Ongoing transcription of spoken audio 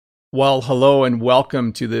Well, hello and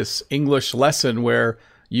welcome to this English lesson where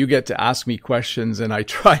you get to ask me questions and I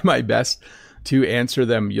try my best to answer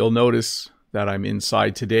them. You'll notice that I'm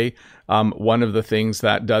inside today. One of the things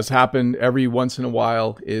that does happen every once in a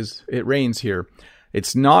while is it rains here.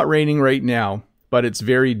 It's not raining right now, but it's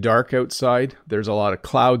very dark outside. There's a lot of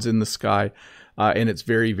clouds in the sky, and it's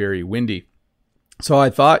very, very windy. So I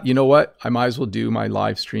thought, you know what? I might as well do my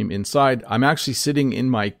live stream inside. I'm actually sitting in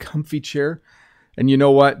my comfy chair. And you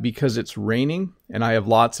know what? Because it's raining and I have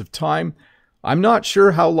lots of time, I'm not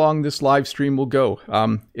sure how long this live stream will go.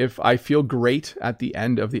 If I feel great at the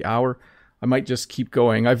end of the hour, I might just keep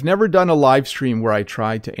going. I've never done a live stream where I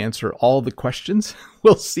try to answer all the questions.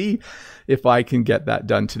 We'll see if I can get that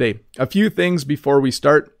done today. A few things before we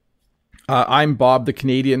start. I'm Bob the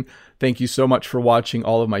Canadian. Thank you so much for watching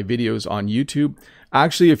all of my videos on YouTube.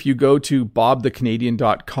 Actually, if you go to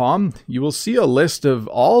bobthecanadian.com, you will see a list of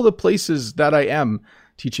all the places that I am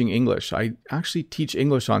teaching English. I actually teach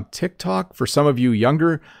English on TikTok for some of you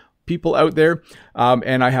younger people out there.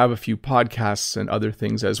 And I have a few podcasts and other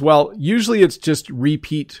things as well. Usually it's just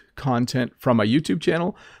repeat content from my YouTube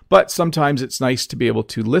channel, but sometimes it's nice to be able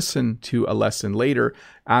to listen to a lesson later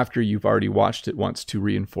after you've already watched it once to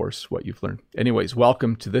reinforce what you've learned. Anyways,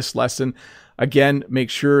 welcome to this lesson. Again,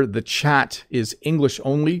 make sure the chat is English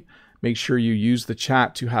only. Make sure you use the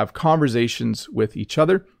chat to have conversations with each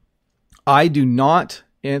other. I do not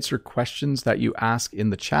answer questions that you ask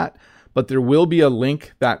in the chat, but there will be a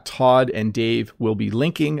link that Todd and Dave will be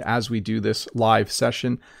linking as we do this live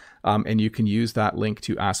session, and you can use that link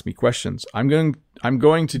to ask me questions. I'm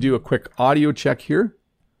going to do a quick audio check here.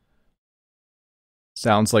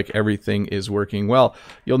 Sounds like everything is working well.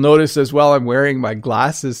 You'll notice as well I'm wearing my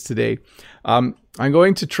glasses today. I'm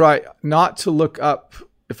going to try not to look up.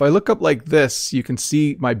 If I look up like this, you can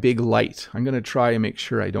see my big light. I'm going to try and make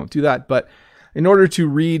sure I don't do that. But in order to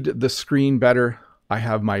read the screen better, I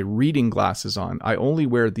have my reading glasses on. I only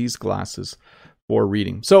wear these glasses for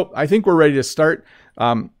reading. So I think we're ready to start.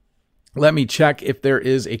 Let me check if there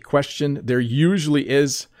is a question. There usually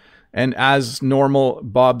is. And as normal,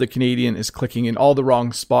 Bob the Canadian is clicking in all the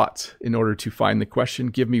wrong spots in order to find the question.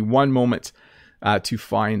 Give me one moment to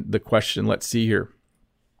find the question. Let's see here.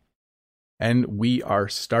 And we are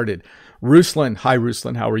started. Ruslan. Hi,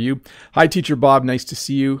 Ruslan. How are you? Hi, Teacher Bob. Nice to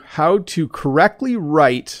see you. How to correctly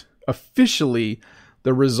write officially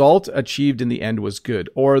the result achieved in the end was good,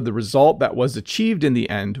 or the result that was achieved in the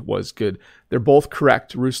end was good. They're both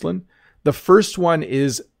correct, Ruslan. The first one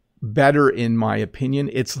is better in my opinion.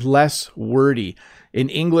 It's less wordy. In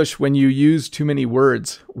English, when you use too many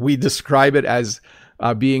words, we describe it as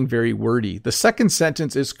being very wordy. The second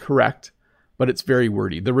sentence is correct, but it's very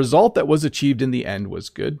wordy. The result that was achieved in the end was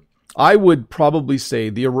good. I would probably say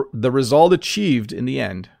the result achieved in the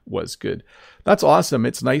end was good. That's awesome.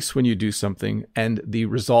 It's nice when you do something and the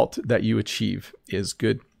result that you achieve is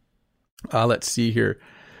good. Let's see here.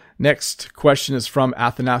 Next question is from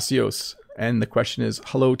Athanasios. And the question is,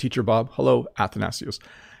 hello, Teacher Bob. Hello, Athanasios.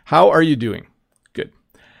 How are you doing? Good.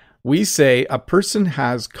 We say a person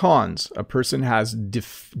has cons. A person has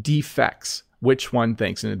defects. Which one?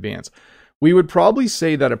 Thanks in advance. We would probably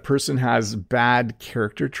say that a person has bad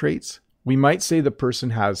character traits. We might say the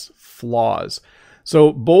person has flaws.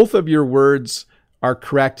 So both of your words are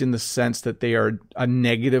correct in the sense that they are a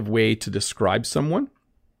negative way to describe someone.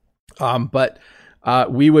 But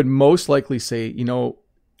we would most likely say, you know,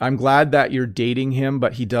 I'm glad that you're dating him,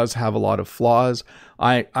 but he does have a lot of flaws.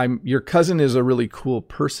 Your cousin is a really cool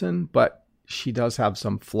person, but she does have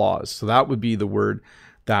some flaws. So that would be the word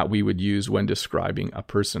that we would use when describing a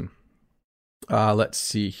person. Let's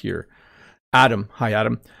see here. Adam. Hi,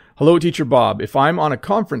 Adam. Hello, Teacher Bob. If I'm on a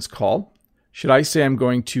conference call, should I say I'm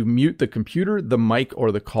going to mute the computer, the mic,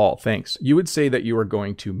 or the call? Thanks. You would say that you are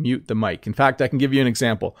going to mute the mic. In fact, I can give you an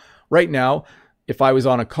example. Right now, if I was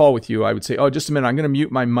on a call with you, I would say, oh, just a minute, I'm going to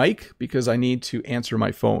mute my mic because I need to answer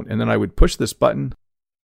my phone. And then I would push this button.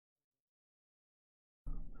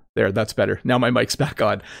 There, that's better. Now my mic's back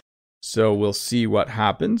on. So we'll see what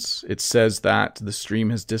happens. It says that the stream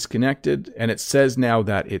has disconnected, and it says now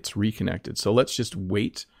that it's reconnected. So let's just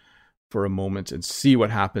wait for a moment and see what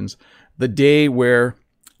happens. The day where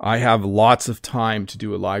I have lots of time to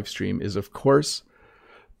do a live stream is, of course,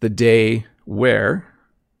 the day where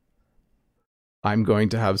I'm going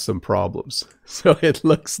to have some problems. So it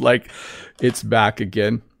looks like it's back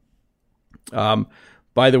again.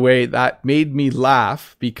 By the way, that made me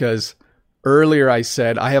laugh because earlier I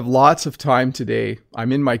said, I have lots of time today.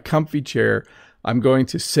 I'm in my comfy chair. I'm going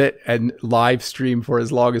to sit and live stream for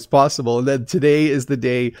as long as possible. And then today is the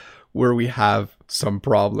day where we have some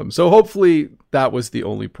problems. So hopefully that was the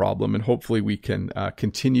only problem, and hopefully we can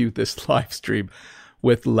continue this live stream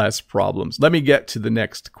with less problems. Let me get to the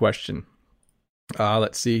next question.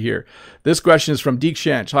 Let's see here. This question is from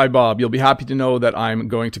Deekshanch. Hi, Bob. You'll be happy to know that I'm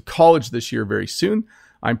going to college this year very soon.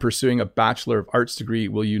 I'm pursuing a Bachelor of Arts degree.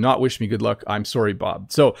 Will you not wish me good luck? I'm sorry,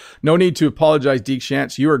 Bob. So no need to apologize,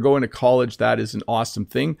 Deekshanch. You are going to college. That is an awesome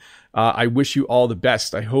thing. I wish you all the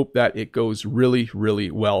best. I hope that it goes really,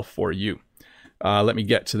 really well for you. Let me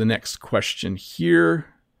get to the next question here.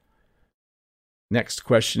 Next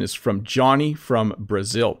question is from Johnny from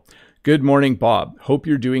Brazil. Good morning, Bob. Hope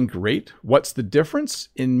you're doing great. What's the difference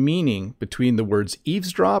in meaning between the words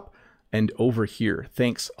eavesdrop and overhear?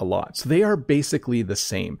 Thanks a lot. So they are basically the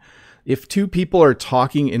same. If two people are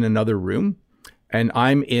talking in another room and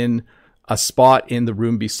I'm in a spot in the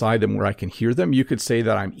room beside them where I can hear them, you could say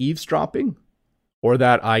that I'm eavesdropping or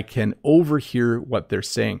that I can overhear what they're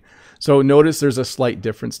saying. So notice there's a slight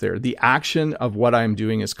difference there. The action of what I'm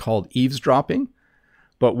doing is called eavesdropping.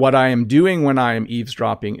 But what I am doing when I am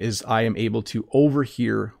eavesdropping is I am able to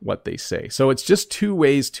overhear what they say. So it's just two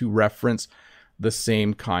ways to reference the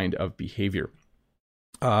same kind of behavior.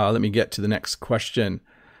 Let me get to the next question.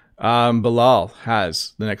 Bilal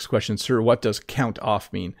has the next question. Sir, what does count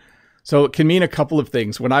off mean? So it can mean a couple of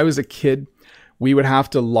things. When I was a kid, we would have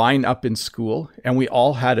to line up in school and we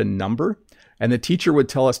all had a number and the teacher would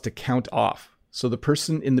tell us to count off. So the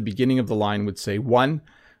person in the beginning of the line would say 1,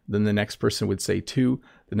 then the next person would say 2,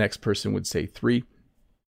 the next person would say 3.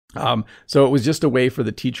 So it was just a way for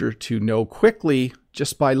the teacher to know quickly,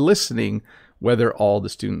 just by listening, whether all the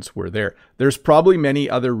students were there. There's probably many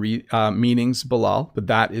other meanings, Bilal, but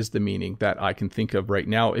that is the meaning that I can think of right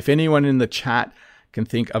now. If anyone in the chat can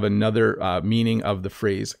think of another meaning of the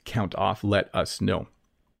phrase count off, let us know.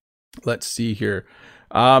 Let's see here.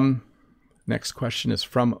 Next question is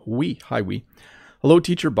from Wee. Hi, Wee. Hello,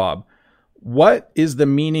 Teacher Bob. What is the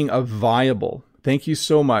meaning of viable? Thank you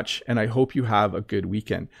so much, and I hope you have a good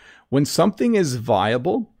weekend. When something is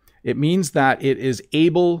viable, it means that it is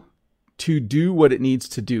able to do what it needs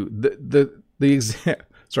to do.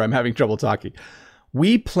 Sorry, I'm having trouble talking.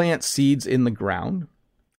 We plant seeds in the ground.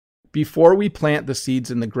 Before we plant the seeds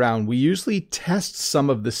in the ground, we usually test some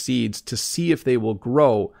of the seeds to see if they will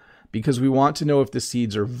grow because we want to know if the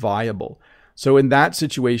seeds are viable. So in that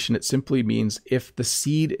situation, it simply means if the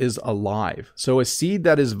seed is alive. So a seed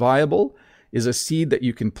that is viable is a seed that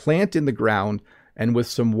you can plant in the ground, and with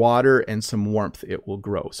some water and some warmth, it will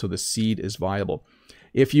grow. So the seed is viable.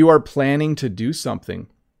 If you are planning to do something,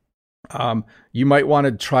 you might want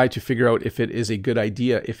to try to figure out if it is a good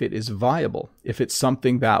idea, if it is viable, if it's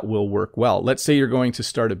something that will work well. Let's say you're going to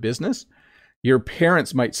start a business. Your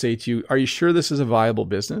parents might say to you, are you sure this is a viable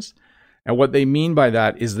business? And what they mean by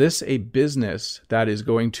that is this a business that is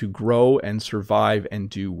going to grow and survive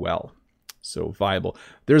and do well? So viable.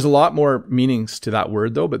 There's a lot more meanings to that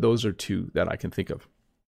word though, but those are two that I can think of.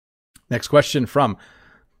 Next question from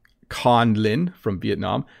Con Lin from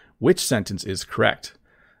Vietnam. Which sentence is correct?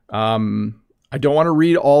 I don't want to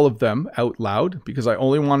read all of them out loud because I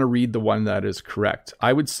only want to read the one that is correct.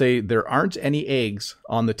 I would say there aren't any eggs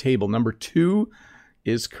on the table. Number 2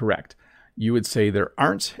 is correct. You would say there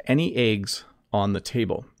aren't any eggs on the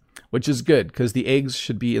table, which is good because the eggs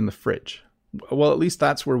should be in the fridge. Well, at least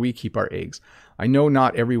that's where we keep our eggs. I know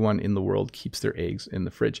not everyone in the world keeps their eggs in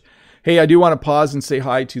the fridge. Hey, I do want to pause and say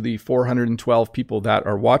hi to the 412 people that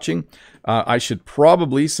are watching. I should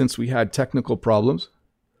probably, since we had technical problems,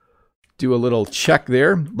 do a little check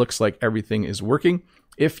there. Looks like everything is working.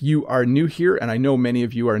 If you are new here, and I know many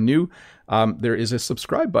of you are new, there is a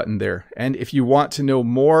subscribe button there. And if you want to know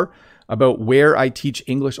more about where I teach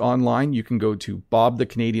English online, you can go to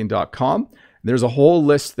bobthecanadian.com. There's a whole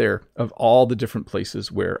list there of all the different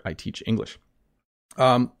places where I teach English.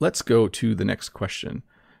 Let's go to the next question.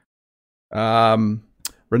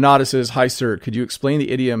 Renata says, hi, sir. Could you explain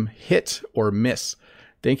the idiom hit or miss?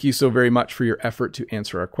 Thank you so very much for your effort to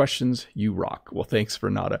answer our questions. You rock. Well, thanks,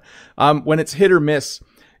 Renata. When it's hit or miss,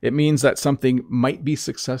 it means that something might be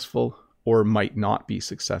successful or might not be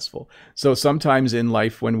successful. So sometimes in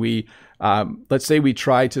life when we, let's say we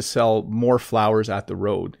try to sell more flowers at the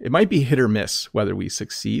road, it might be hit or miss whether we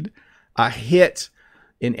succeed. A hit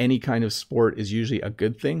in any kind of sport is usually a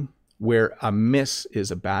good thing, where a miss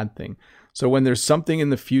is a bad thing. So when there's something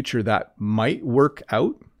in the future that might work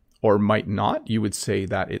out or might not, you would say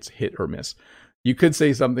that it's hit or miss. You could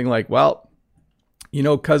say something like, well, you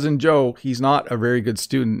know, cousin Joe, he's not a very good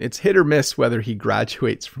student. It's hit or miss whether he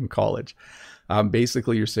graduates from college.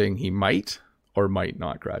 Basically, you're saying he might or might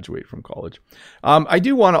not graduate from college. I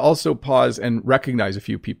do want to also pause and recognize a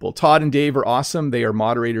few people. Todd and Dave are awesome. They are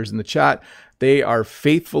moderators in the chat. They are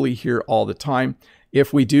faithfully here all the time.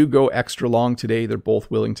 If we do go extra long today, they're both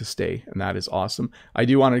willing to stay, and that is awesome. I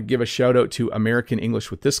do want to give a shout out to American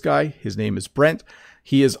English with this guy. His name is Brent.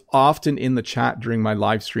 He is often in the chat during my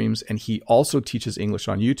live streams, and he also teaches English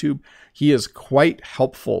on YouTube. He is quite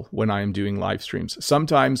helpful when I am doing live streams.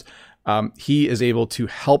 Sometimes he is able to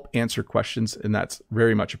help answer questions, and that's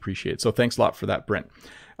very much appreciated. So thanks a lot for that, Brent.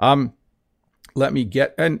 And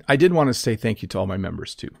I did want to say thank you to all my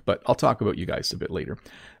members too, but I'll talk about you guys a bit later.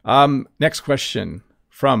 Next question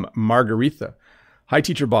from Margaretha. Hi,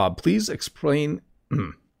 Teacher Bob. Please explain.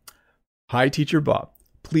 Hi, Teacher Bob.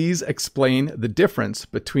 Please explain the difference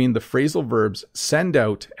between the phrasal verbs send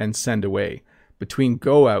out and send away, between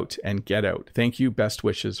go out and get out. Thank you. Best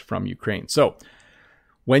wishes from Ukraine. So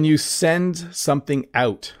when you send something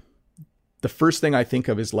out, the first thing I think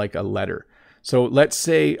of is like a letter. So let's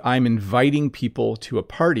say I'm inviting people to a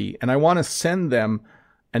party and I want to send them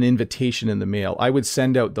an invitation in the mail. I would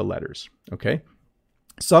send out the letters, okay?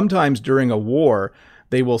 Sometimes during a war,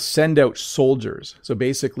 they will send out soldiers. So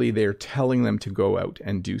basically they're telling them to go out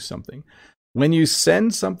and do something. When you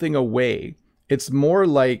send something away, it's more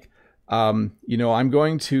like, I'm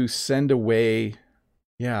going to send away.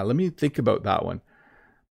 Yeah, let me think about that one.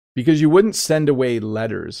 Because you wouldn't send away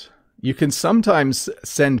letters. You can sometimes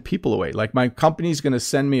send people away. Like my company's going to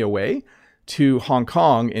send me away to Hong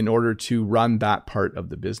Kong in order to run that part of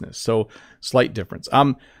the business. So slight difference.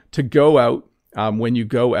 To go out, when you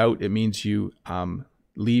go out, it means you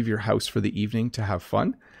leave your house for the evening to have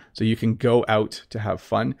fun. So you can go out to have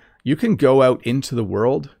fun. You can go out into the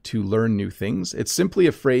world to learn new things. It's simply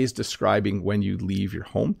a phrase describing when you leave your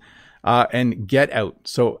home. And get out.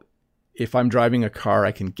 So if I'm driving a car,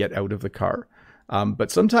 I can get out of the car.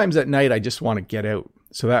 But sometimes at night, I just want to get out.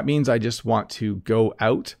 So that means I just want to go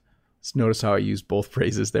out. Notice how I use both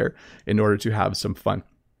phrases there in order to have some fun.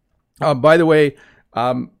 By the way,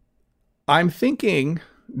 I'm thinking,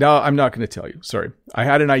 no, I'm not going to tell you. Sorry. I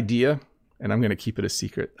had an idea and I'm going to keep it a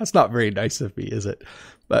secret. That's not very nice of me, is it?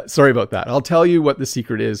 But sorry about that. I'll tell you what the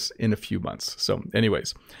secret is in a few months. So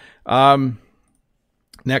anyways,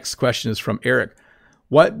 next question is from Eric.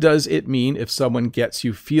 What does it mean if someone gets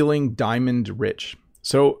you feeling diamond rich?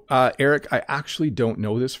 So, Eric, I actually don't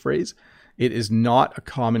know this phrase. It is not a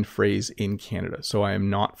common phrase in Canada, so I am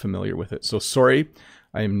not familiar with it. So sorry,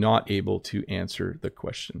 I am not able to answer the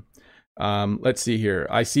question. Let's see here.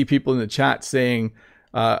 I see people in the chat saying,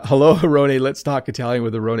 hello, Arone, let's talk Italian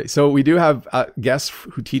with Arone. So we do have guests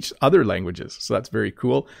who teach other languages, so that's very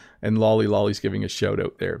cool. And Lolly's giving a shout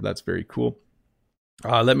out there. That's very cool.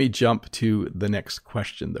 Let me jump to the next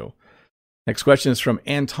question, though. Next question is from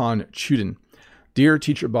Anton Chuden. Dear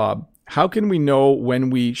Teacher Bob, how can we know when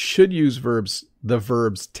we should use the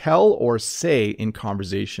verbs tell or say in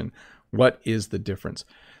conversation? What is the difference?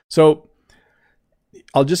 So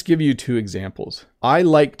I'll just give you two examples. I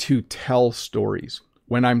like to tell stories.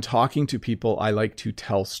 When I'm talking to people, I like to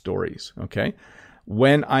tell stories, okay?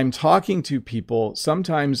 When I'm talking to people,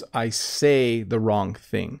 sometimes I say the wrong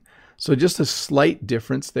thing. So just a slight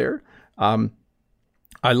difference there.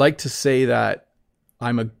 I like to say that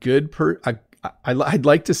I'm a good I'd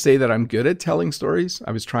like to say that I'm good at telling stories.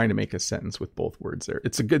 I was trying to make a sentence with both words there.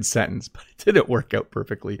 It's a good sentence, but it didn't work out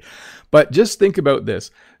perfectly. But just think about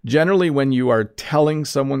this. Generally, when you are telling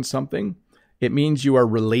someone something, it means you are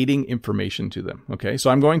relating information to them. Okay.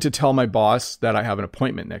 So I'm going to tell my boss that I have an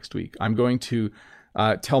appointment next week. I'm going to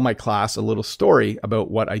tell my class a little story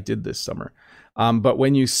about what I did this summer. But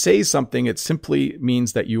when you say something, it simply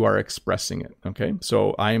means that you are expressing it. Okay.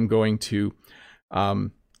 So I am going to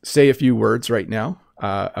say a few words right now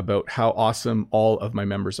about how awesome all of my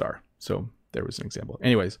members are. So there was an example.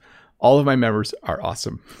 Anyways, all of my members are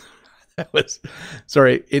awesome.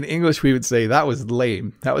 Sorry, in English, we would say that was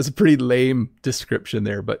lame. That was a pretty lame description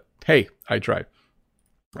there, but hey, I tried.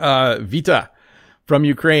 Vita from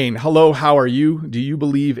Ukraine. Hello, how are you? Do you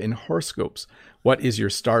believe in horoscopes? What is your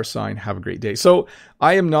star sign? Have a great day. So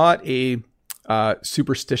I am not a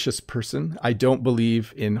superstitious person. I don't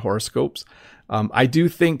believe in horoscopes. I do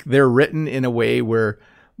think they're written in a way where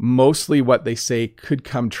mostly what they say could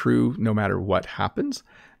come true no matter what happens.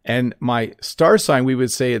 And my star sign, we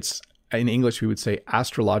would say in English, we would say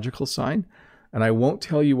astrological sign. And I won't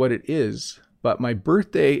tell you what it is, but my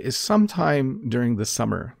birthday is sometime during the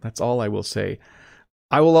summer. That's all I will say.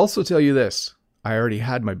 I will also tell you this. I already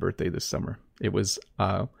had my birthday this summer. It was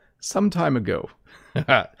some time ago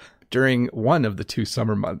during one of the 2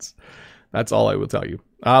 summer months. That's all I will tell you.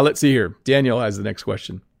 Let's see here. Daniel has the next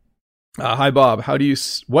question. Hi, Bob.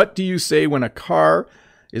 What do you say when a car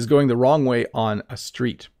is going the wrong way on a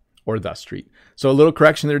street or the street? So a little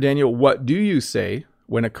correction there, Daniel. What do you say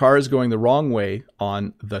when a car is going the wrong way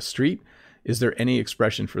on the street? Is there any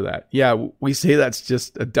expression for that? Yeah, we say that's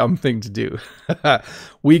just a dumb thing to do.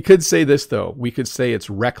 We could say this, though. We could say it's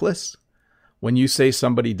reckless. When you say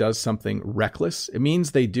somebody does something reckless, it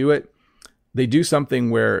means they do something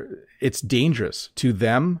where it's dangerous to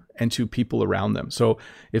them and to people around them. So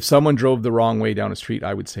if someone drove the wrong way down a street,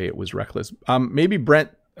 I would say it was reckless. Maybe Brent,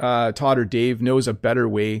 Todd, or Dave knows a better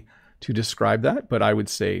way to describe that, but I would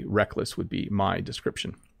say reckless would be my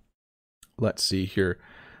description. Let's see here.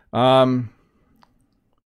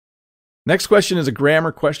 Next question is a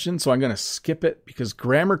grammar question, so I'm going to skip it because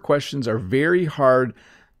grammar questions are very hard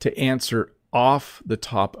to answer off the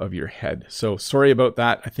top of your head. So sorry about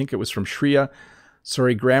that. I think it was from Shreya.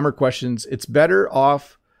 Sorry, grammar questions. You're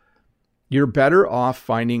better off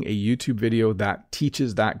finding a YouTube video that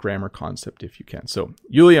teaches that grammar concept if you can. So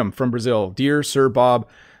Juliam from Brazil. Dear Sir Bob,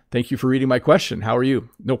 thank you for reading my question. How are you?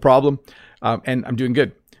 No problem. And I'm doing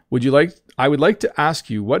good. I would like to ask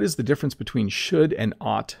you, what is the difference between should and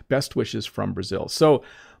ought? Best wishes from Brazil. So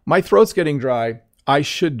my throat's getting dry. I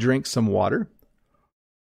should drink some water.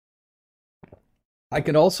 I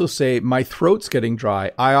can also say my throat's getting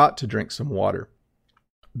dry. I ought to drink some water.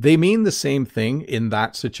 They mean the same thing in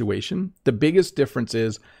that situation. The biggest difference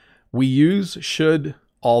is we use should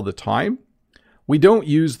all the time. We don't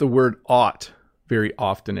use the word ought very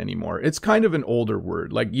often anymore. It's kind of an older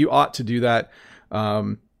word. Like you ought to do that.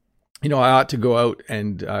 I ought to go out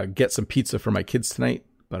and get some pizza for my kids tonight,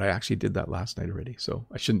 but I actually did that last night already. So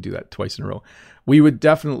I shouldn't do that twice in a row. We would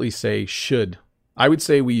definitely say should. I would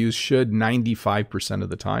say we use should 95% of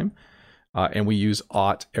the time, and we use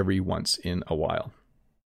ought every once in a while.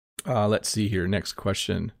 Let's see here. Next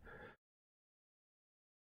question.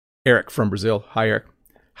 Eric from Brazil. Hi, Eric.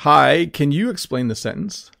 Hi, can you explain the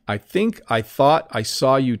sentence? I thought I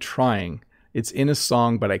saw you trying. It's in a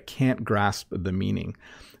song, but I can't grasp the meaning.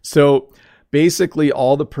 So basically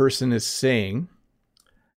all the person is saying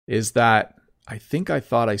is that I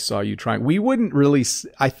thought I saw you trying.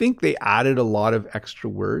 I think they added a lot of extra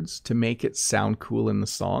words to make it sound cool in the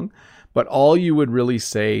song, but all you would really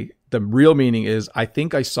say, the real meaning is, I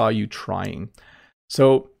think I saw you trying.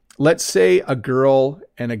 So let's say a girl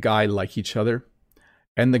and a guy like each other,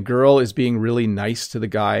 and the girl is being really nice to the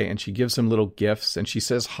guy and she gives him little gifts and she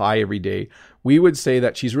says hi every day. We would say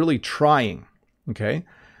that she's really trying. Okay.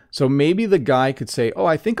 So maybe the guy could say, oh,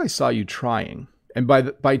 I think I saw you trying. And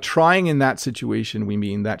by trying in that situation, we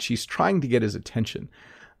mean that she's trying to get his attention.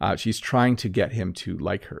 She's trying to get him to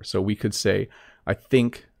like her. So we could say,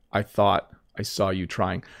 I thought I saw you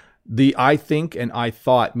trying. The I think and I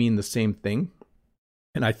thought mean the same thing.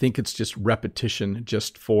 And I think it's just repetition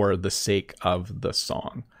just for the sake of the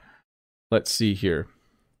song. Let's see here.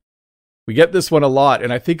 We get this one a lot,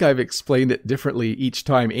 and I think I've explained it differently each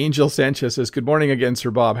time. Angel Sanchez says, good morning again,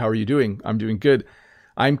 Sir Bob. How are you doing? I'm doing good.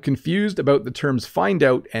 I'm confused about the terms find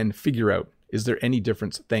out and figure out. Is there any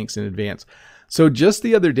difference? Thanks in advance. So just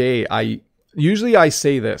the other day, I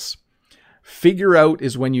say this. Figure out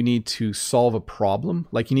is when you need to solve a problem,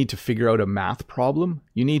 like you need to figure out a math problem.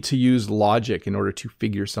 You need to use logic in order to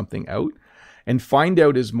figure something out. And find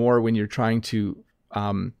out is more when you're trying to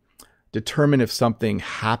determine if something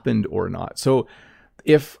happened or not. So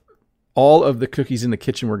if all of the cookies in the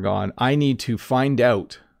kitchen were gone, I need to find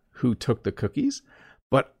out who took the cookies.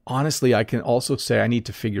 But honestly, I can also say I need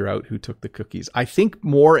to figure out who took the cookies. I think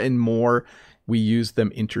more and more we use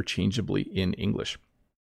them interchangeably in English.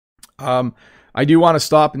 I do want to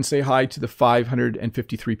stop and say hi to the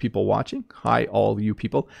 553 people watching. Hi, all you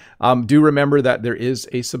people. Do remember that there is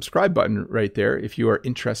a subscribe button right there if you are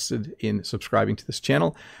interested in subscribing to this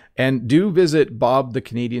channel. And do visit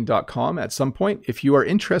bobthecanadian.com at some point if you are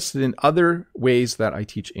interested in other ways that I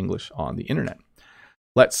teach English on the internet.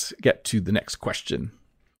 Let's get to the next question.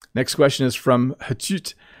 Next question is from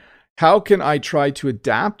Hatut. How can I try to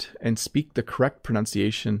adapt and speak the correct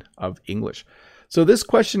pronunciation of English? So this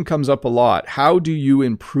question comes up a lot. How do you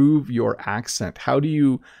improve your accent? How do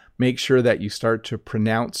you make sure that you start to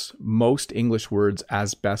pronounce most English words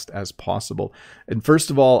as best as possible? And first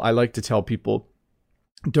of all, I like to tell people,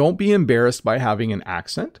 don't be embarrassed by having an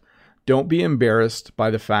accent. Don't be embarrassed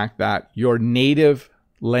by the fact that your native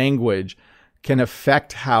language can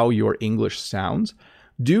affect how your English sounds.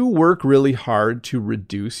 Do work really hard to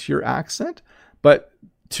reduce your accent, but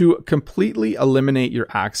to completely eliminate your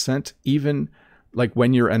accent, even like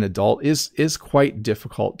when you're an adult, is quite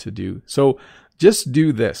difficult to do. So just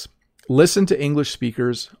do this. Listen to English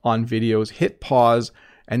speakers on videos, hit pause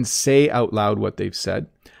and say out loud what they've said.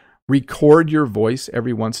 record your voice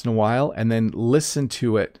every once in a while and then listen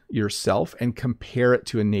to it yourself and compare it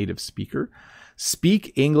to a native speaker.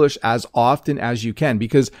 Speak English as often as you can,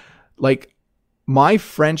 because like my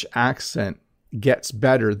French accent gets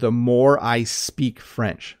better the more I speak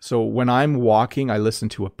French. So when I'm walking, I listen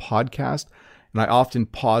to a podcast and I often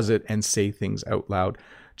pause it and say things out loud.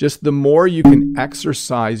 Just the more you can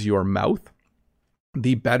exercise your mouth,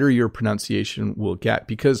 the better your pronunciation will get,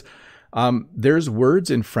 because there's words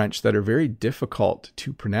in French that are very difficult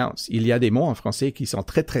to pronounce. Il y a des mots en français qui sont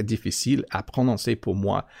très, très difficiles à prononcer pour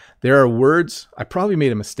moi. There are words, I probably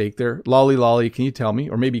made a mistake there. Lolly, Lolly, can you tell me?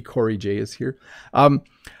 Or maybe Corey J is here.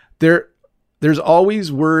 There's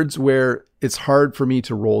always words where it's hard for me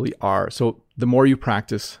to roll the R. So the more you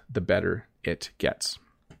practice, the better it gets.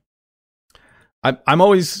 I'm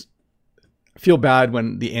always feel bad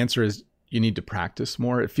when the answer is you need to practice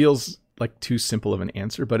more. It feels like too simple of an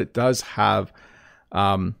answer, but it does have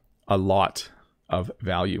a lot of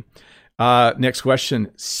value. Next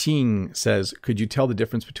question. Sing says, could you tell the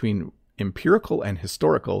difference between empirical and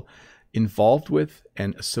historical, involved with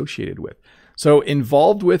and associated with? So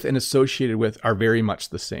involved with and associated with are very much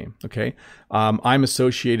the same. Okay. I'm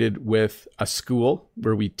associated with a school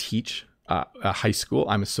where we teach, a high school.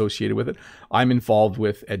 I'm associated with it. I'm involved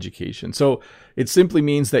with education. So it simply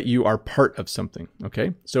means that you are part of something.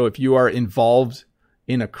 Okay. So if you are involved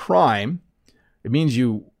in a crime, it means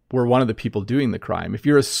you were one of the people doing the crime. If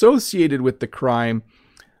you're associated with the crime,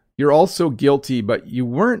 you're also guilty, but you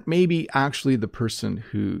weren't maybe actually the person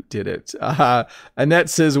who did it. Annette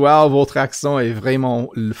says, wow, votre accent est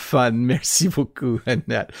vraiment le fun. Merci beaucoup,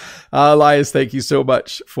 Annette. Elias, thank you so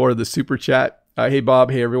much for the super chat. Hey, Bob.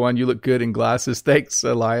 Hey, everyone. You look good in glasses. Thanks,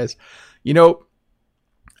 Elias. You know,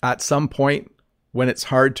 at some point when it's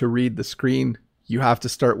hard to read the screen, you have to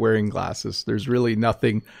start wearing glasses. There's really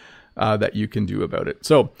nothing that you can do about it.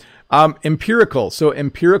 So empirical. So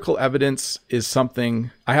empirical evidence is something,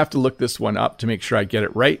 I have to look this one up to make sure I get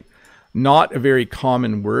it right. Not a very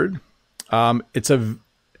common word. So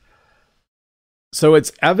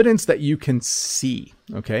it's evidence that you can see.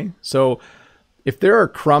 Okay. So if there are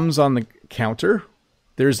crumbs on the counter,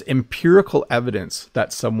 there's empirical evidence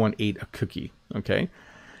that someone ate a cookie. Okay.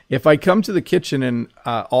 If I come to the kitchen and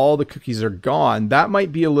all the cookies are gone, that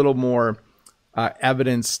might be a little more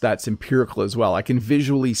evidence that's empirical as well. I can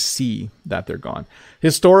visually see that they're gone.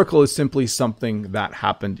 Historical is simply something that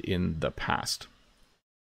happened in the past.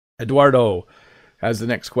 Eduardo has the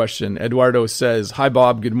next question. Eduardo says, hi,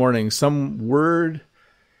 Bob. Good morning. Some words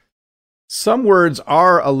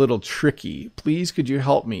are a little tricky. Please, could you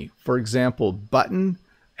help me? For example, button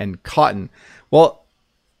and cotton. Well,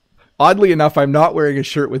 oddly enough, I'm not wearing a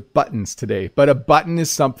shirt with buttons today, but a button is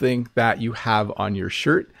something that you have on your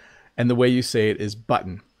shirt. And the way you say it is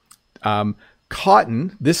button.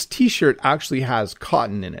 Cotton, this t-shirt actually has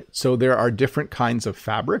cotton in it. So there are different kinds of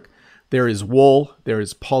fabric. There is wool, there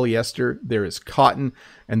is polyester, there is cotton,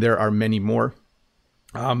 and there are many more.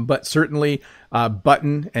 But certainly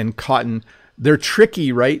button and cotton, they're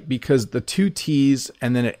tricky, right? Because the two T's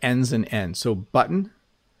and then it ends in N. So button.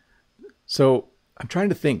 So I'm trying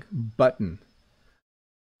to think. Button.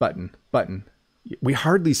 We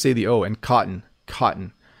hardly say the O. And cotton.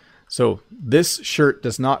 So this shirt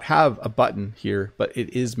does not have a button here, but it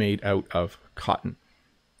is made out of cotton.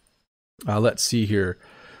 Let's see here.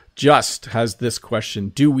 Just has this question.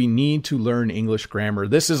 Do we need to learn English grammar?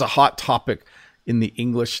 This is a hot topic in the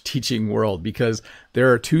English teaching world because there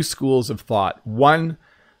are two schools of thought. One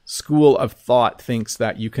school of thought thinks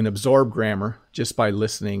that you can absorb grammar just by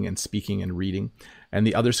listening and speaking and reading. And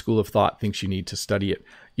the other school of thought thinks you need to study it.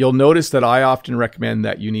 You'll notice that I often recommend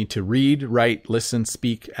that you need to read, write, listen,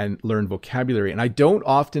 speak, and learn vocabulary. And I don't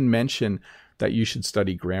often mention that you should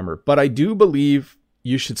study grammar, but I do believe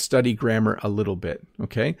you should study grammar a little bit,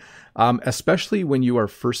 okay? Especially when you are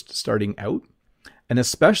first starting out, and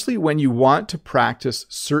especially when you want to practice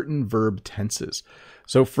certain verb tenses.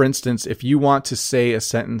 So for instance, if you want to say a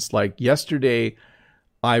sentence like, yesterday,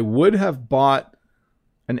 I would have bought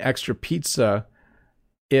an extra pizza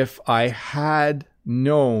if I had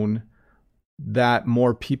known that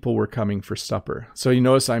more people were coming for supper. So you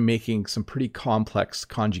notice I'm making some pretty complex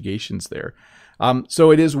conjugations there.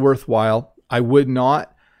 So it is worthwhile. I would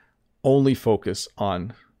not only focus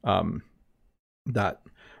on that.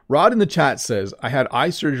 Rod in the chat says, I had eye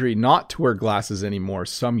surgery not to wear glasses anymore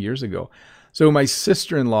some years ago. So my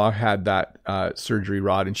sister-in-law had that surgery,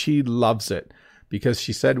 Rod, and she loves it because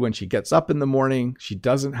she said when she gets up in the morning, she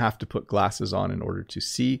doesn't have to put glasses on in order to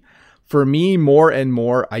see. For me, more and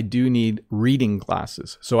more, I do need reading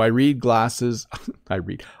glasses. So I read glasses.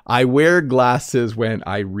 I wear glasses when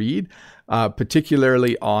I read.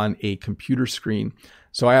 particularly on a computer screen.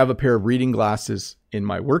 So I have a pair of reading glasses in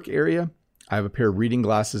my work area. I have a pair of reading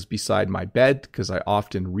glasses beside my bed because I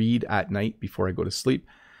often read at night before I go to sleep.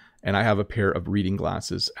 And I have a pair of reading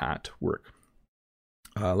glasses at work.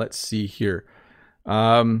 Let's see here.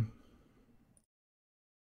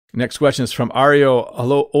 Next question is from Ario.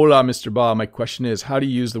 Hello, hola, Mr. Ba. My question is, how do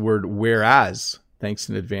you use the word whereas? Thanks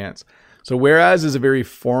in advance. So whereas is a very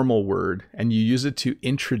formal word, and you use it to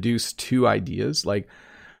introduce two ideas. Like,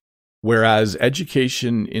 whereas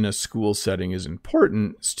education in a school setting is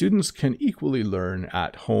important, students can equally learn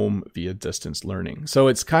at home via distance learning. So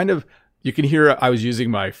it's kind of, you can hear I was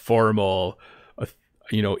using my formal,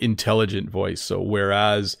 intelligent voice. So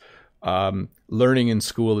whereas learning in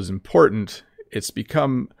school is important, it's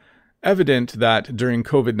become evident that during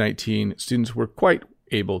COVID-19, students were quite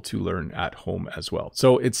able to learn at home as well.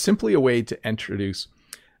 So it's simply a way to introduce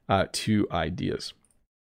two ideas.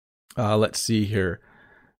 Let's see here.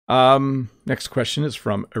 Next question is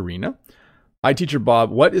from Irina. Hi, Teacher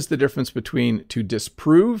Bob. What is the difference between to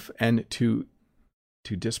disprove and to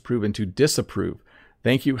disapprove?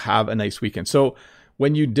 Thank you. Have a nice weekend. So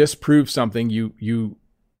when you disprove something, you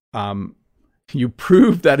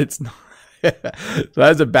prove that it's not. So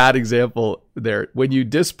that's a bad example there. When you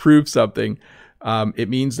disprove something, it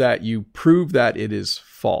means that you prove that it is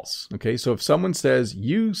false. Okay. So if someone says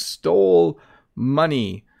you stole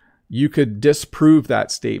money, you could disprove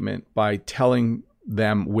that statement by telling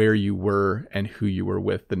them where you were and who you were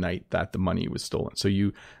with the night that the money was stolen. So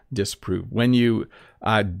you disprove. When you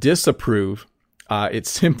disapprove, it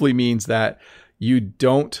simply means that you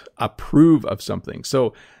don't approve of something.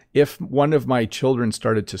 So if one of my children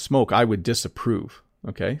started to smoke, I would disapprove.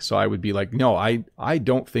 Okay. So I would be like, no, I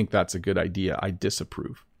don't think that's a good idea. I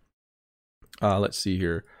disapprove. Let's see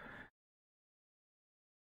here.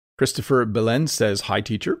 Christopher Belen says, hi,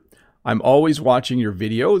 teacher. I'm always watching your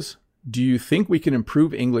videos. Do you think we can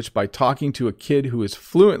improve English by talking to a kid who is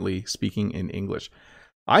fluently speaking in English?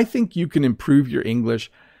 I think you can improve your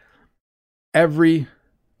English every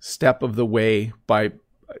step of the way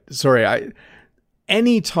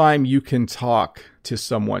anytime you can talk to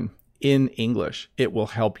someone in English, it will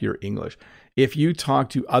help your English. If you talk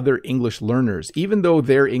to other English learners, even though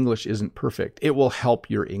their English isn't perfect, it will help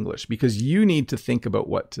your English because you need to think about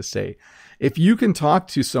what to say. If you can talk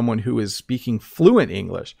to someone who is speaking fluent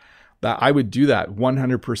English, that I would do that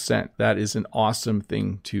 100%. That is an awesome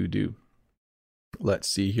thing to do. Let's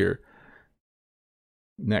see here.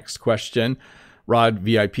 Next question. Rod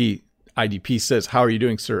VIP IDP says, how are you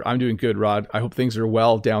doing, sir? I'm doing good, Rod. I hope things are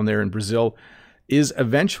well down there in Brazil. Is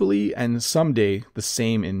eventually and someday the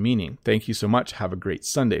same in meaning? Thank you so much. Have a great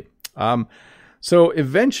Sunday. So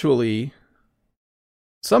eventually,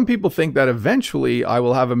 some people think that eventually I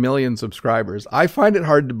will have 1 million subscribers. I find it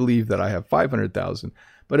hard to believe that I have 500,000,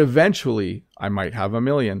 but eventually I might have 1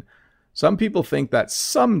 million. Some people think that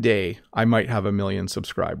someday I might have 1 million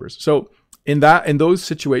subscribers. So in those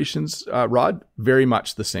situations, Rod, very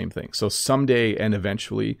much the same thing. So someday and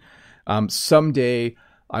eventually, someday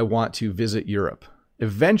I want to visit Europe.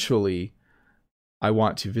 Eventually, I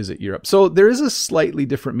want to visit Europe. So there is a slightly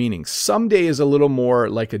different meaning. Someday is a little more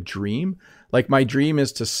like a dream. Like my dream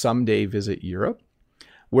is to someday visit Europe.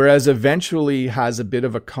 Whereas eventually has a bit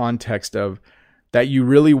of a context of that you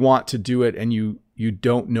really want to do it and you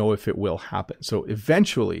don't know if it will happen. So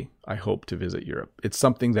eventually, I hope to visit Europe. It's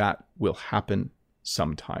something that will happen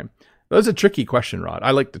sometime. That was a tricky question, Rod.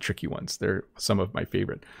 I like the tricky ones. They're some of my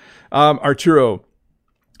favorite. Arturo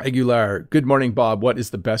Aguilar, good morning, Bob. What is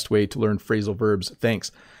the best way to learn phrasal verbs?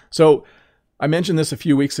 Thanks. So I mentioned this a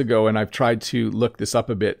few weeks ago, and I've tried to look this up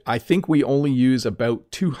a bit. I think we only use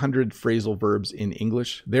about 200 phrasal verbs in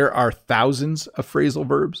English. There are thousands of phrasal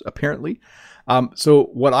verbs, apparently. So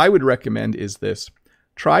what I would recommend is this.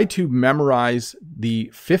 Try to memorize the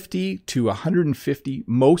 50 to 150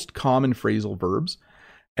 most common phrasal verbs.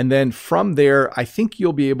 And then from there, I think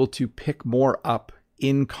you'll be able to pick more up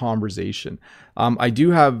in conversation. I do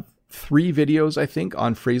have 3 videos, I think,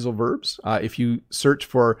 on phrasal verbs. If you search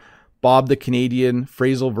for Bob the Canadian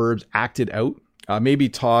phrasal verbs acted out, maybe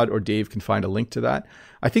Todd or Dave can find a link to that.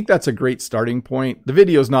 I think that's a great starting point. The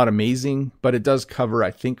video is not amazing, but it does cover, I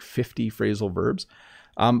think, 50 phrasal verbs.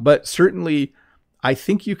 But certainly, I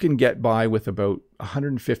think you can get by with about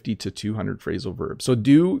 150 to 200 phrasal verbs. So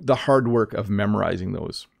do the hard work of memorizing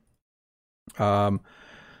those.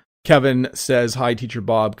 Kevin says, hi, Teacher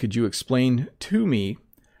Bob. Could you explain to me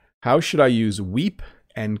how should I use weep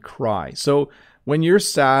and cry? So when you're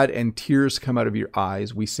sad and tears come out of your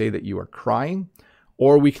eyes, we say that you are crying,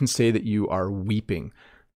 or we can say that you are weeping.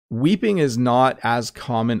 weeping is not as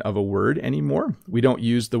common of a word anymore. We don't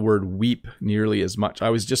use the word weep nearly as much.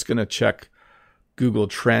 I was just going to check Google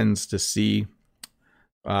Trends to see.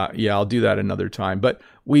 Yeah, I'll do that another time. But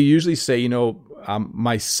we usually say,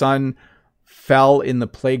 my son fell in the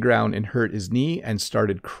playground and hurt his knee and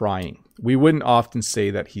started crying. We wouldn't often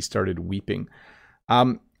say that he started weeping.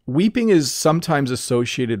 Weeping is sometimes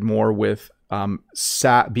associated more with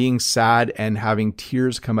being sad and having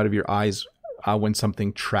tears come out of your eyes when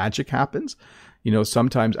something tragic happens.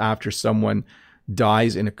 Sometimes after someone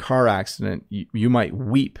dies in a car accident, you might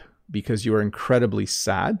weep because you are incredibly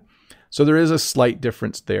sad. So there is a slight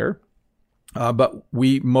difference there. But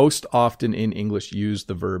we most often in English use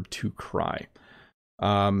the verb to cry.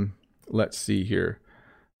 Let's see here.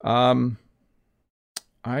 I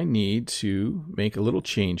need to make a little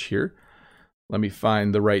change here. Let me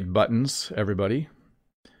find the right buttons, everybody.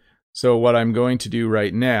 So what I'm going to do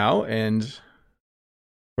right now, and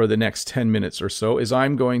for the next 10 minutes or so, is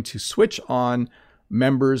I'm going to switch on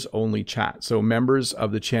members only chat. So members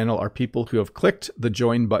of the channel are people who have clicked the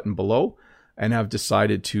join button below and have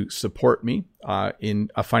decided to support me in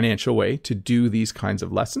a financial way to do these kinds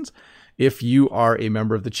of lessons. If you are a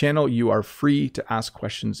member of the channel, you are free to ask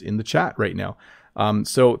questions in the chat right now.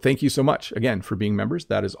 So thank you so much again for being members.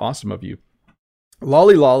 That is awesome of you.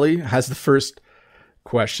 Lolly Lolly has the first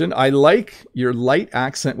question. I like your light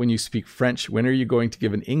accent when you speak French. When are you going to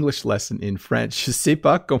give an English lesson in French? Je sais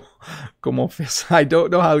pas comment faire ça. I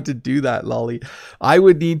don't know how to do that, Lolly. I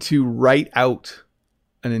would need to write out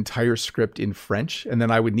an entire script in French, and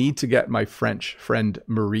then I would need to get my French friend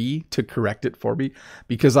Marie to correct it for me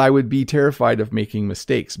because I would be terrified of making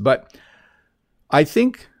mistakes. But I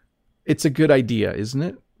think it's a good idea, isn't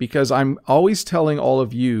it? Because I'm always telling all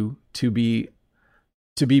of you to be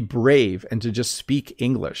brave and to just speak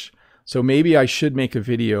English. So maybe I should make a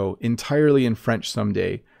video entirely in French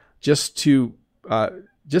someday, just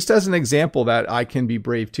as an example that I can be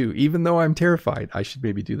brave too, even though I'm terrified. I should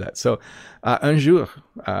maybe do that. So un jour,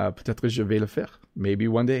 peut-être je vais le faire. Maybe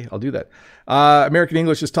one day I'll do that. American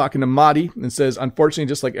English is talking to Madi and says, unfortunately,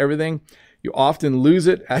 just like everything, you often lose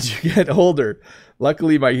it as you get older.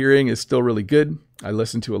 Luckily, my hearing is still really good. I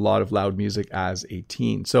listened to a lot of loud music as a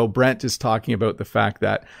teen. So Brent is talking about the fact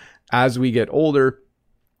that as we get older,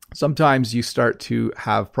 sometimes you start to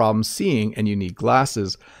have problems seeing and you need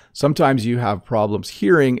glasses. Sometimes you have problems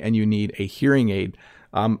hearing and you need a hearing aid.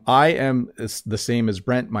 I am the same as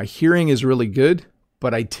Brent. My hearing is really good,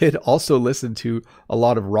 but I did also listen to a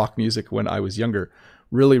lot of rock music when I was younger.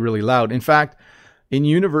 Really, really loud. In fact, in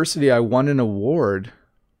university, I won an award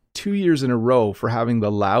 2 years in a row for having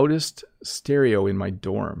the loudest stereo in my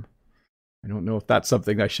dorm. I don't know if that's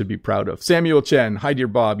something I should be proud of. Samuel Chen, hi dear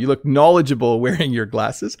Bob. You look knowledgeable wearing your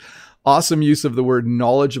glasses. Awesome use of the word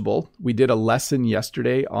knowledgeable. We did a lesson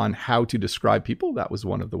yesterday on how to describe people. That was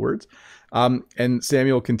one of the words. And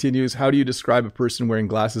Samuel continues, how do you describe a person wearing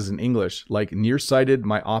glasses in English? Like nearsighted,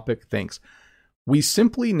 myopic, thanks. We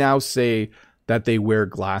simply now say that they wear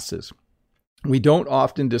glasses. We don't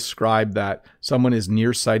often describe that someone is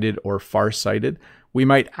nearsighted or farsighted. We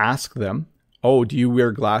might ask them, oh, do you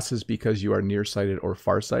wear glasses because you are nearsighted or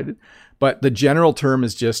farsighted? But the general term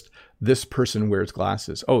is just, this person wears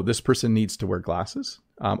glasses. Oh, this person needs to wear glasses.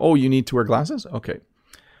 Oh, you need to wear glasses? Okay.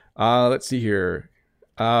 Let's see here.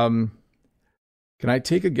 Can I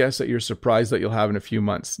take a guess that you're surprised that you'll have in a few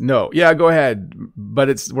months? No. Yeah, go ahead.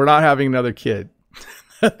 But we're not having another kid.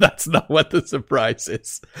 That's not what the surprise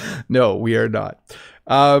is. No, we are not.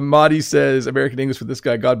 Madi says, American English with this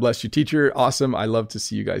guy. God bless you, teacher. Awesome. I love to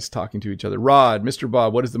see you guys talking to each other. Rod, Mr.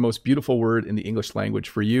 Bob, what is the most beautiful word in the English language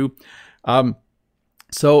for you?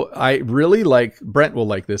 So I really like, Brent will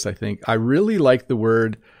like this, I think. I really like the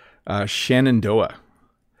word Shenandoah.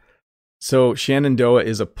 So Shenandoah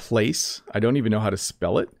is a place. I don't even know how to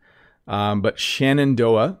spell it. But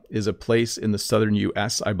Shenandoah is a place in the southern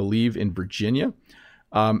U.S., I believe in Virginia.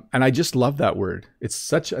 And I just love that word. It's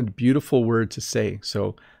such a beautiful word to say.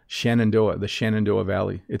 So Shenandoah, the Shenandoah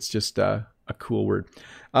Valley. It's just a cool word.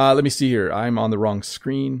 Let me see here. I'm on the wrong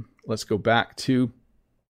screen. Let's go back to,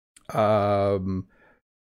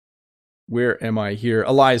 where am I here?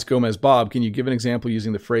 Elias Gomez, Bob, can you give an example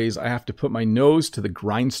using the phrase, I have to put my nose to the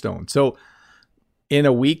grindstone? So in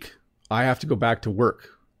a week, I have to go back to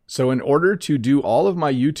work. So in order to do all of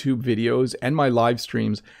my YouTube videos and my live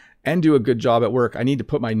streams and do a good job at work, I need to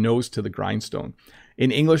put my nose to the grindstone.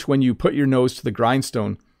 In English, when you put your nose to the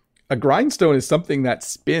grindstone, a grindstone is something that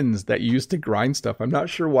spins that you use to grind stuff. I'm not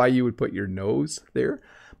sure why you would put your nose there,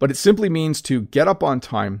 but it simply means to get up on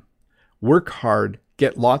time, work hard,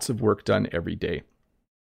 get lots of work done every day.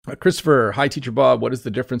 Christopher, hi, Teacher Bob. What is the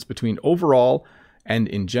difference between overall and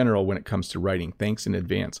in general when it comes to writing. Thanks in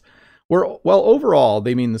advance. Well, overall,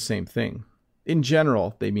 they mean the same thing. In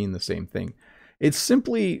general, they mean the same thing. It's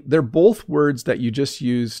simply, they're both words that you just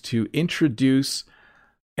use to introduce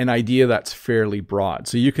an idea that's fairly broad.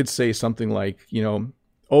 So you could say something like,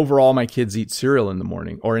 overall, my kids eat cereal in the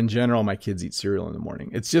morning, or in general, my kids eat cereal in the morning.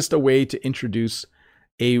 It's just a way to introduce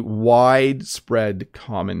a widespread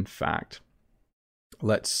common fact.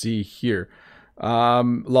 Let's see here.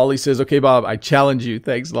 Lolly says, okay, Bob, I challenge you.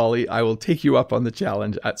 Thanks, Lolly. I will take you up on the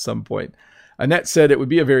challenge at some point. Annette said it would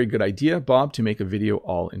be a very good idea, Bob, to make a video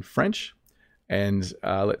all in French. And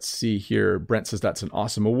let's see here. Brent says that's an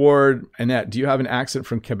awesome award. Annette, do you have an accent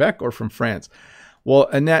from Quebec or from France? Well,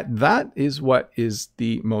 Annette, that is what is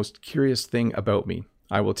the most curious thing about me.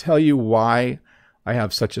 I will tell you why I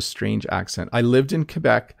have such a strange accent. I lived in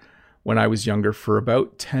Quebec when I was younger for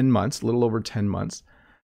about 10 months, a little over 10 months.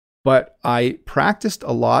 But I practiced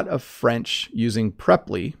a lot of French using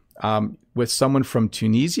Preply with someone from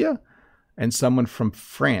Tunisia and someone from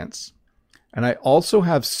France. And I also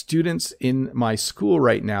have students in my school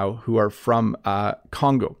right now who are from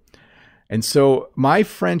Congo. And so my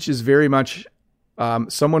French is very much,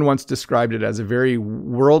 someone once described it as a very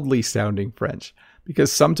worldly sounding French,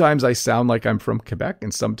 because sometimes I sound like I'm from Quebec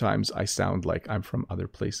and sometimes I sound like I'm from other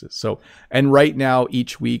places. So, and right now,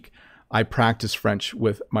 each week, I practice French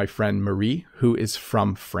with my friend Marie, who is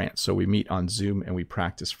from France. So we meet on Zoom and we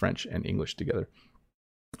practice French and English together.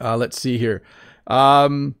 Let's see here.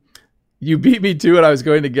 You beat me to it. I was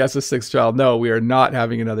going to guess a sixth child. No, we are not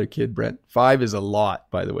having another kid, Brent. 5 is a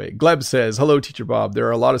lot, by the way. Gleb says, hello, Teacher Bob. There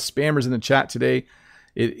are a lot of spammers in the chat today.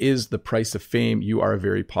 It is the price of fame. You are a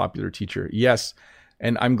very popular teacher. Yes.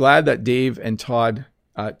 And I'm glad that Dave and Todd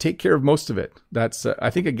take care of most of it. That's I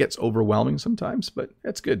think it gets overwhelming sometimes, but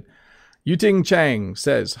that's good. Yuting Chang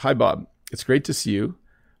says, hi, Bob. It's great to see you.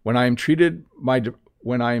 When I am treated my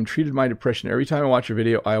depression, every time I watch your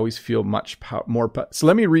video, I always feel much more. So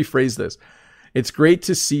let me rephrase this. It's great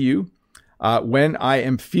to see you. When I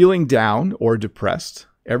am feeling down or depressed,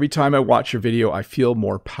 every time I watch your video, I feel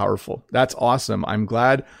more powerful. That's awesome. I'm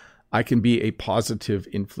glad I can be a positive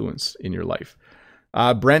influence in your life.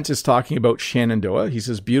 Brent is talking about Shenandoah. He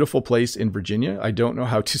says, beautiful place in Virginia. I don't know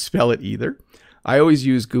how to spell it either. I always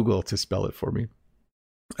use Google to spell it for me.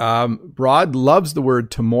 Rod loves the word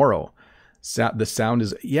tomorrow. The sound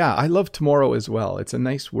is, yeah, I love tomorrow as well. It's a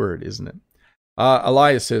nice word, isn't it?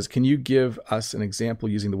 Elias says, can you give us an example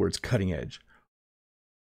using the words cutting edge?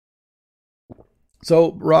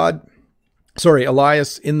 So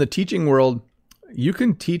Elias, in the teaching world, you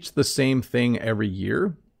can teach the same thing every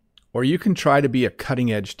year, or you can try to be a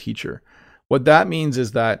cutting edge teacher. What that means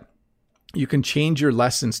is that you can change your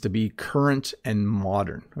lessons to be current and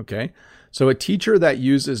modern, okay? So a teacher that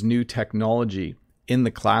uses new technology in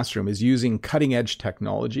the classroom is using cutting edge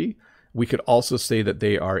technology. We could also say that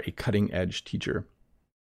they are a cutting edge teacher.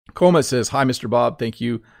 Koma says, hi, Mr. Bob. Thank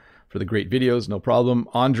you for the great videos. No problem.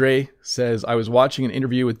 Andre says, I was watching an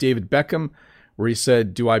interview with David Beckham where he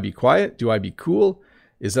said, do I be quiet? Do I be cool?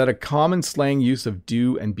 Is that a common slang use of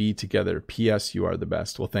do and be together? P.S. You are the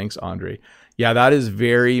best. Well, thanks, Andre. Yeah, that is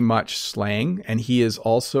very much slang. And he is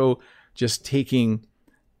also just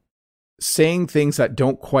saying things that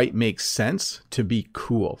don't quite make sense to be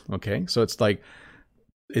cool. Okay. So it's like,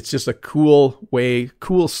 it's just a cool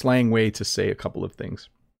slang way to say a couple of things.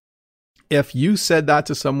 If you said that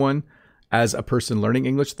to someone as a person learning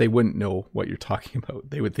English, they wouldn't know what you're talking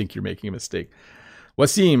about. They would think you're making a mistake.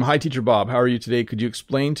 Wasim, hi, Teacher Bob. How are you today? Could you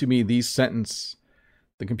explain to me these sentences?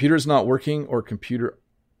 The computer is not working or computer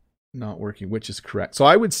not working, which is correct? So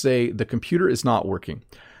I would say the computer is not working.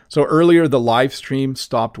 So earlier, the live stream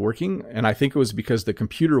stopped working, and I think it was because the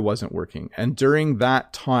computer wasn't working. And during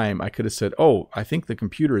that time, I could have said, oh, I think the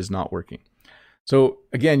computer is not working. So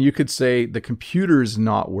again, you could say the computer's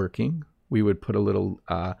not working. We would put a little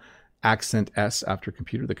accent S after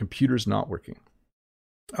computer. The computer's not working.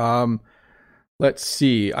 Let's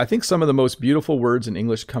see. I think some of the most beautiful words in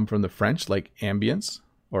English come from the French, like ambience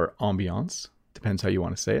or ambiance. Depends how you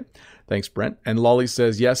want to say it. Thanks, Brent. And Lolly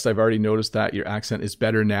says, yes, I've already noticed that your accent is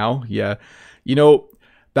better now. Yeah.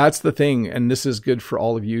 That's the thing. And this is good for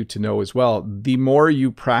all of you to know as well. The more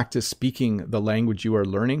you practice speaking the language you are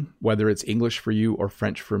learning, whether it's English for you or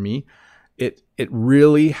French for me, it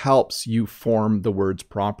really helps you form the words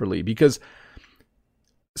properly. Because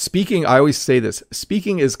speaking, I always say this,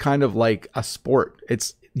 speaking is kind of like a sport.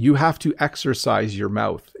 You have to exercise your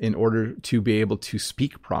mouth in order to be able to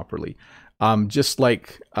speak properly. Just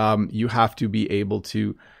like you have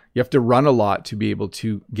to run a lot to be able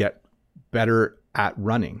to get better at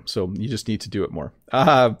running. So you just need to do it more.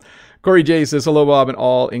 Corey J says, hello, Bob, and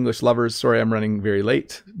all English lovers. Sorry, I'm running very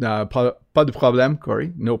late. Pas de problème,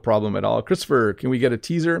 Corey. No problem at all. Christopher, can we get a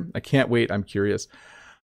teaser? I can't wait. I'm curious.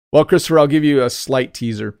 Well, Christopher, I'll give you a slight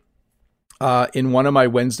teaser. In one of my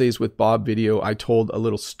Wednesdays with Bob video, I told a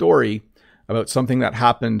little story about something that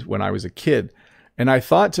happened when I was a kid. And I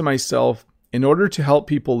thought to myself, in order to help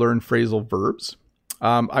people learn phrasal verbs,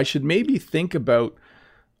 I should maybe think about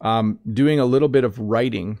doing a little bit of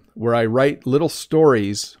writing where I write little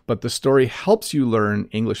stories, but the story helps you learn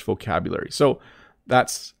English vocabulary. So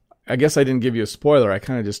I guess I didn't give you a spoiler. I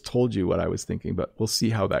kind of just told you what I was thinking, but we'll see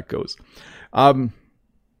how that goes.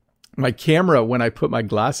 My camera, when I put my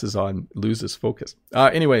glasses on, loses focus.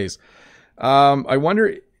 Anyways, I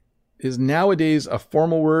wonder, is nowadays a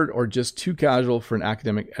formal word or just too casual for an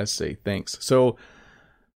academic essay? Thanks. So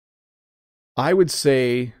I would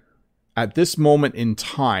say at this moment in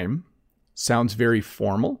time, sounds very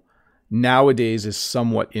formal. Nowadays is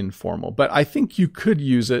somewhat informal, but I think you could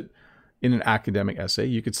use it in an academic essay.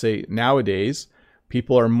 You could say nowadays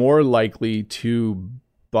people are more likely to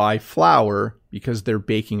buy flour because they're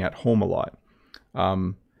baking at home a lot.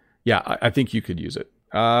 I think you could use it.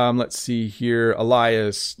 Let's see here.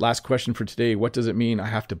 Elias, last question for today. What does it mean I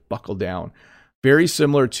have to buckle down? Very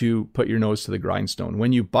similar to put your nose to the grindstone.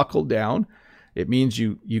 When you buckle down, it means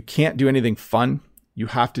you can't do anything fun. You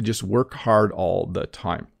have to just work hard all the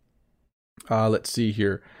time. Let's see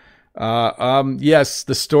here. Yes,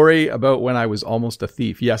 the story about when I was almost a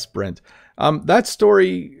thief. Yes, Brent. That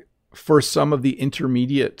story, for some of the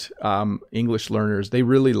intermediate English learners, they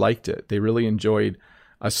really liked it. They really enjoyed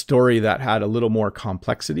a story that had a little more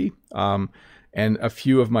complexity. And a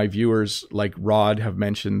few of my viewers, like Rod, have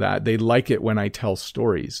mentioned that they like it when I tell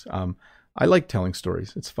stories. I like telling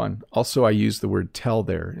stories. It's fun. Also, I use the word tell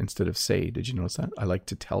there instead of say. Did you notice that? I like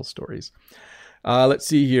to tell stories. Let's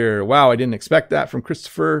see here. Wow, I didn't expect that from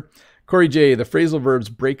Christopher. Corey J, the phrasal verbs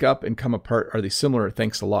break up and come apart. Are they similar?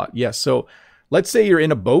 Thanks a lot. Yes. So let's say you're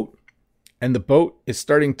in a boat and the boat is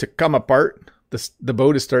starting to come apart. The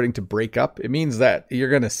boat is starting to break up. It means that you're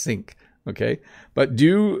going to sink. Okay. But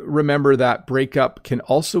do remember that breakup can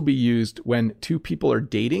also be used when two people are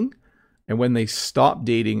dating and when they stop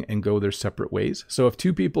dating and go their separate ways. So if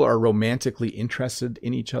two people are romantically interested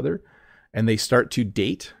in each other and they start to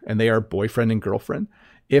date and they are boyfriend and girlfriend,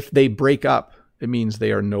 if they break up, it means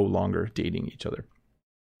they are no longer dating each other.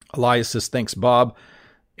 Elias says, thanks, Bob.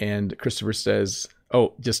 And Christopher says,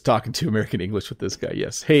 oh, just talking to American English with this guy.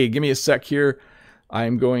 Yes. Hey, give me a sec here.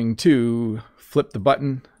 I'm going to flip the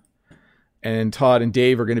button. And Todd and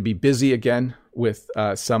Dave are going to be busy again with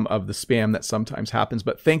some of the spam that sometimes happens.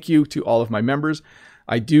 But thank you to all of my members.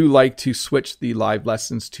 I do like to switch the live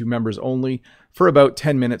lessons to members only for about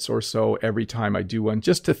 10 minutes or so every time I do one,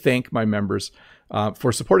 just to thank my members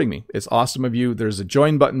for supporting me. It's awesome of you. There's a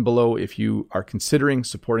join button below if you are considering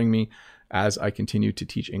supporting me as I continue to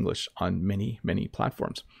teach English on many, many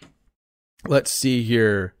platforms. Let's see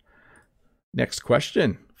here. Next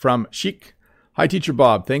question from Sheik. Hi, Teacher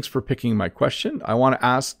Bob. Thanks for picking my question. I want to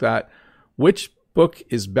ask that which book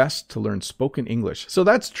is best to learn spoken English? So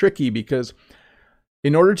that's tricky because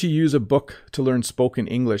in order to use a book to learn spoken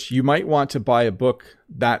English, you might want to buy a book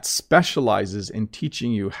that specializes in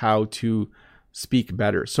teaching you how to speak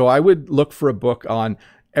better. So I would look for a book on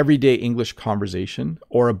everyday English conversation,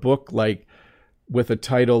 or a book like with a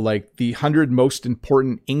title like The 100 Most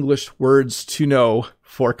Important English Words to Know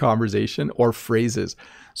for Conversation, or phrases.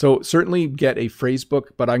 So certainly get a phrase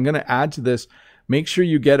book, but I'm going to add to this, make sure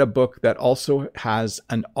you get a book that also has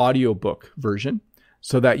an audiobook version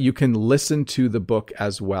so that you can listen to the book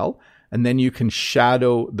as well. And then you can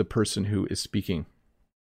shadow the person who is speaking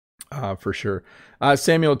for sure.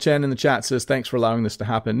 Samuel Chen in the chat says, thanks for allowing this to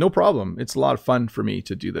happen. No problem. It's a lot of fun for me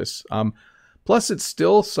to do this. Plus, it's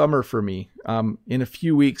still summer for me. In a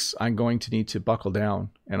few weeks, I'm going to need to buckle down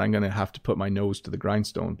and I'm going to have to put my nose to the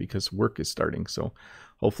grindstone because work is starting. So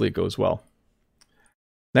hopefully it goes well.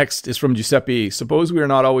 Next is from Giuseppe. Suppose we are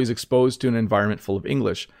not always exposed to an environment full of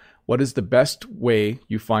English. What is the best way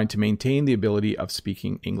you find to maintain the ability of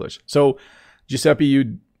speaking English? So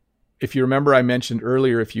Giuseppe, if you remember, I mentioned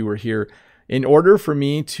earlier, if you were here, in order for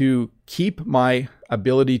me to keep my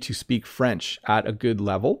ability to speak French at a good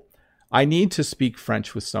level, I need to speak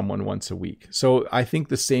French with someone once a week. So I think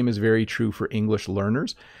the same is very true for English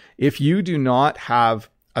learners. If you do not have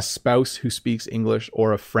a spouse who speaks English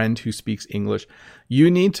or a friend who speaks English, you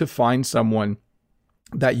need to find someone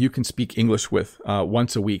that you can speak English with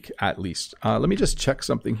once a week at least. Let me just check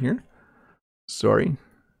something here. Sorry.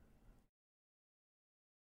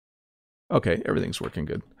 Okay, everything's working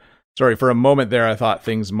good. Sorry, for a moment there, I thought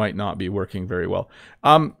things might not be working very well.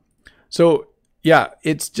 So yeah,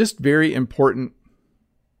 it's just very important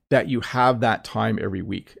that you have that time every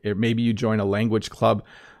week. Maybe you join a language club,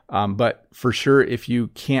 but for sure, if you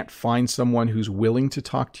can't find someone who's willing to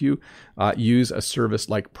talk to you, use a service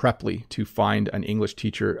like Preply to find an English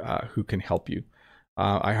teacher who can help you.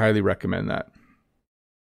 I highly recommend that.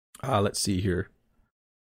 Let's see here.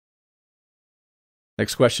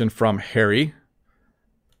 Next question from Harry.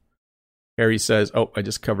 Harry says, oh, I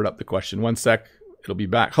just covered up the question. One sec, it'll be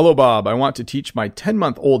back. Hello, Bob. I want to teach my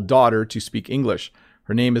 10-month-old daughter to speak English.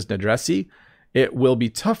 Her name is Nadresi. It will be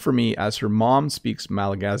tough for me as her mom speaks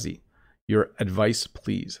Malagasy. Your advice,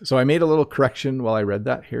 please. So I made a little correction while I read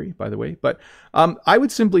that, Harry, by the way. But I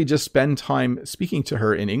would simply just spend time speaking to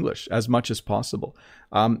her in English as much as possible.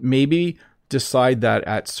 Maybe decide that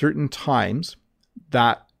at certain times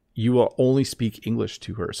that you will only speak English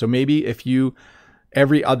to her. So maybe if you,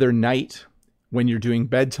 every other night when you're doing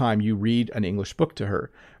bedtime, you read an English book to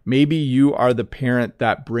her. Maybe you are the parent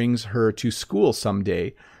that brings her to school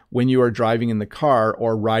someday. When you are driving in the car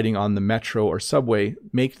or riding on the metro or subway,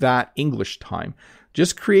 make that English time.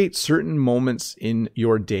 Just create certain moments in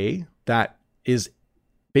your day that is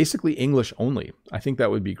basically English only. I think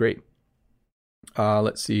that would be great.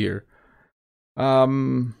 Let's see here.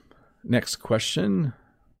 Next question.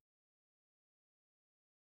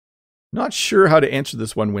 Not sure how to answer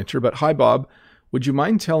this one, Winter, but hi, Bob. Would you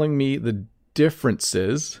mind telling me the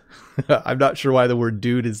differences? I'm not sure why the word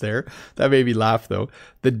dude is there. That made me laugh, though.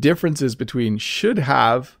 The differences between should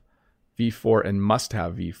have V4 and must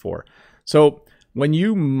have V4. So when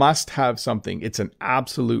you must have something, it's an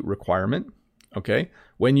absolute requirement. Okay.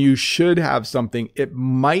 When you should have something, it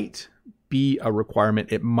might be a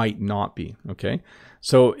requirement. It might not be. Okay.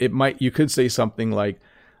 So you could say something like,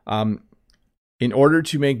 in order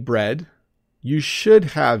to make bread, you should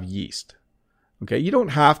have yeast. Okay, you don't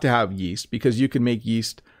have to have yeast because you can make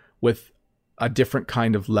yeast with a different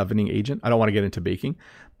kind of leavening agent. I don't want to get into baking,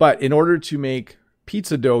 but in order to make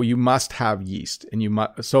pizza dough, you must have yeast. And you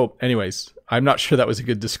must. So, anyways, I'm not sure that was a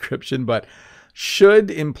good description, but should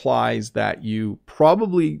implies that you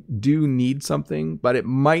probably do need something, but it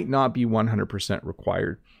might not be 100%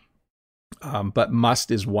 required. But must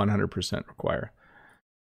is 100% required.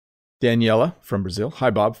 Daniela from Brazil. Hi,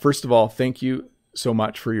 Bob. First of all, thank you so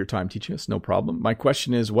much for your time teaching us. No problem. My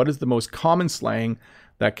question is, what is the most common slang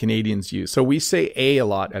that Canadians use? So we say a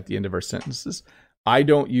lot at the end of our sentences. I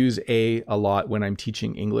don't use a lot when I'm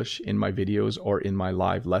teaching English in my videos or in my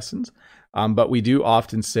live lessons. But we do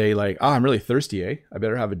often say like, I'm really thirsty, eh? I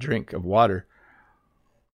better have a drink of water.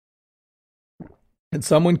 And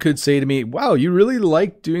someone could say to me, wow, you really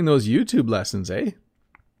like doing those YouTube lessons, eh?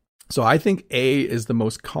 So I think a is the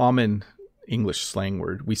most common English slang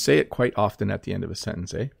word. We say it quite often at the end of a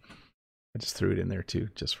sentence, eh? I just threw it in there too,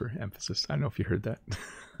 just for emphasis. I don't know if you heard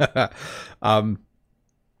that.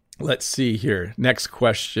 Let's see here. Next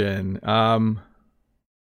question.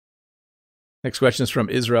 Next question is from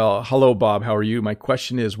Israel. Hello, Bob. How are you? My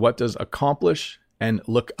question is, what does accomplish and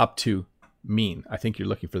look up to mean? I think you're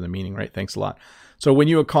looking for the meaning, right? Thanks a lot. So when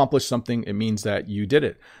you accomplish something, it means that you did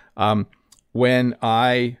it. When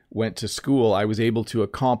I went to school, I was able to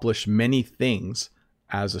accomplish many things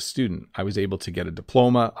as a student. I was able to get a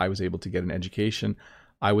diploma. I was able to get an education.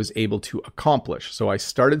 I was able to accomplish. So I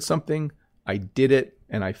started something, I did it,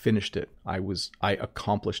 and I finished it. I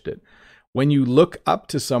accomplished it. When you look up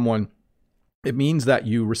to someone, it means that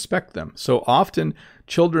you respect them. So often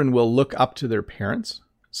children will look up to their parents.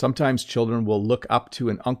 Sometimes children will look up to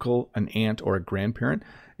an uncle, an aunt, or a grandparent.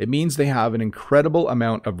 It means they have an incredible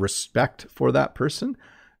amount of respect for that person,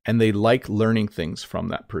 and they like learning things from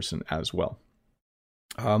that person as well.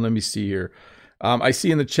 Let me see here. I see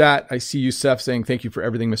in the chat, I see Youssef saying, thank you for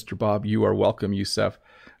everything, Mr. Bob. You are welcome, Youssef.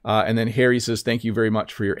 And then Harry says, thank you very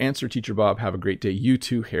much for your answer, Teacher Bob. Have a great day. You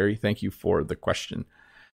too, Harry. Thank you for the question.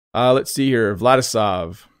 Let's see here.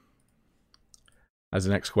 Vladislav has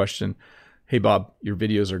the next question. Hey, Bob, your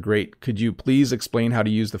videos are great. Could you please explain how to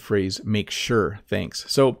use the phrase, make sure?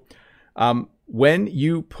 Thanks. So when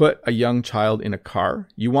you put a young child in a car,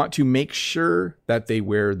 you want to make sure that they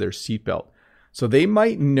wear their seatbelt. So they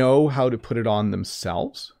might know how to put it on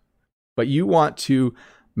themselves, but you want to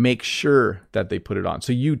make sure that they put it on.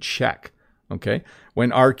 So you check, okay?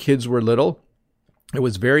 When our kids were little, it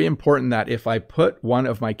was very important that if I put one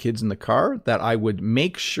of my kids in the car, that I would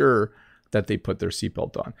make sure that they put their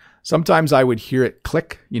seatbelt on. Sometimes I would hear it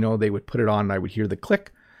click, they would put it on and I would hear the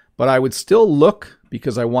click, but I would still look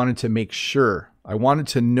because I wanted to make sure. I wanted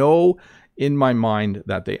to know in my mind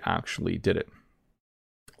that they actually did it.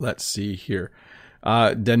 Let's see here.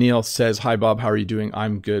 Danielle says, hi, Bob. How are you doing?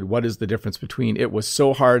 I'm good. What is the difference between it was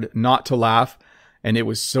so hard not to laugh and it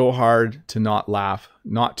was so hard to not laugh?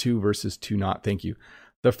 Not to versus to not. Thank you.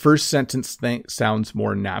 The first sentence sounds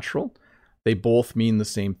more natural. They both mean the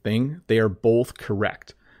same thing. They are both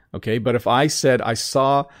correct. Okay. But if I said, I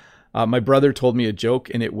saw my brother told me a joke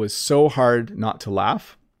and it was so hard not to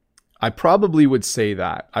laugh, I probably would say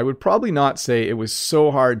that. I would probably not say it was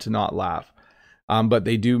so hard to not laugh. But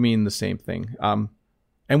they do mean the same thing.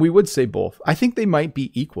 And we would say both. I think they might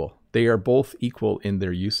be equal. They are both equal in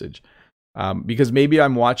their usage. Because maybe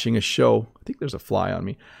I'm watching a show. I think there's a fly on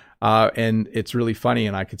me. And it's really funny.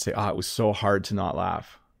 And I could say, it was so hard to not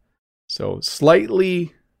laugh. So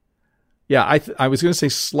slightly, yeah, I was going to say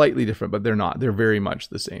slightly different, but they're not. They're very much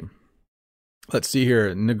the same. Let's see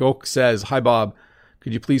here. Nagok says, hi, Bob.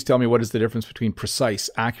 Could you please tell me what is the difference between precise,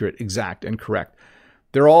 accurate, exact, and correct?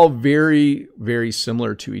 They're all very, very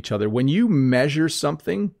similar to each other. When you measure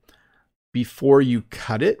something before you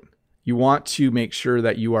cut it, you want to make sure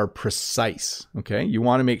that you are precise, okay? You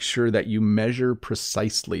want to make sure that you measure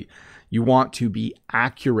precisely. You want to be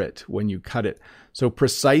accurate when you cut it. So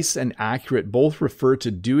precise and accurate both refer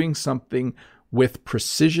to doing something with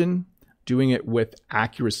precision, doing it with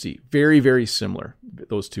accuracy. Very, very similar,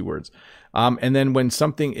 those two words. And then when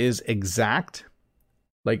something is exact,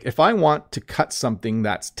 like if I want to cut something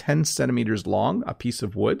that's 10 centimeters long, a piece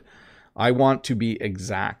of wood, I want to be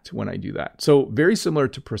exact when I do that. So very similar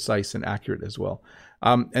to precise and accurate as well.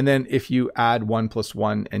 And then if you add 1 +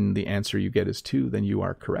 1 and the answer you get is 2, then you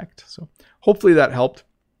are correct. So hopefully that helped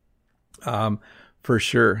for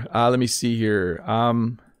sure. Let me see here.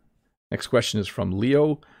 Next question is from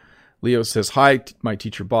Leo. Leo says, hi, my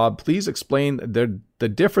teacher Bob. Please explain the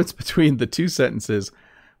difference between the two sentences.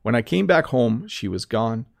 When I came back home, she was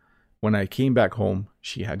gone. When I came back home,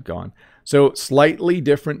 she had gone. So slightly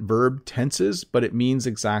different verb tenses, but it means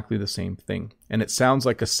exactly the same thing. And it sounds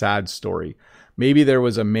like a sad story. Maybe there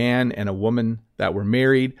was a man and a woman that were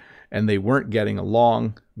married and they weren't getting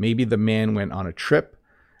along. Maybe the man went on a trip,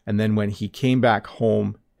 and then when he came back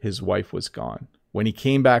home, his wife was gone. When he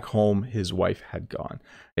came back home, his wife had gone.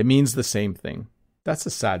 It means the same thing. That's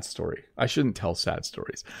a sad story. I shouldn't tell sad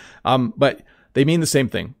stories. But they mean the same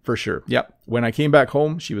thing for sure. Yep. When I came back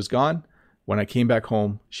home, she was gone. When I came back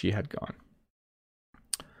home, she had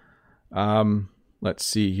gone. Let's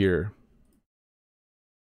see here.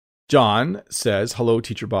 John says, hello,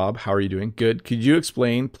 Teacher Bob. How are you doing? Good. Could you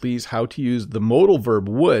explain, please, how to use the modal verb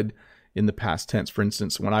would in the past tense? For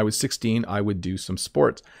instance, when I was 16, I would do some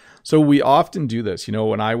sports. So we often do this. You know,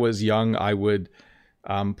 when I was young, I would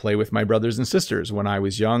play with my brothers and sisters. When I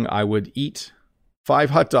was young, I would eat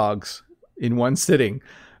 5 hot dogs in one sitting.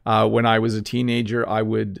 When I was a teenager, I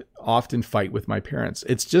would often fight with my parents.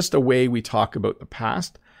 It's just a way we talk about the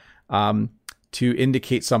past to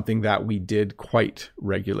indicate something that we did quite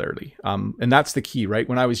regularly. And that's the key, right?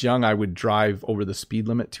 When I was young, I would drive over the speed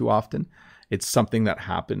limit too often. It's something that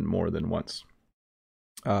happened more than once.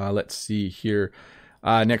 Let's see here.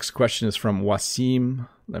 Next question is from Wasim.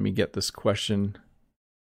 Let me get this question.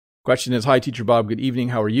 Question is, hi, Teacher Bob. Good evening.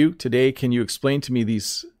 How are you? Today, can you explain to me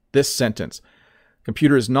this sentence?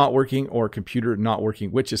 Computer is not working or computer not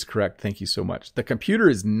working. Which is correct? Thank you so much. The computer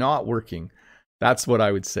is not working. That's what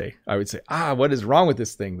I would say. I would say, what is wrong with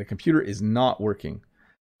this thing? The computer is not working.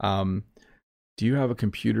 Do you have a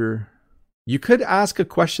computer? You could ask a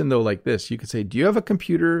question though like this. You could say, do you have a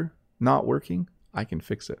computer not working? I can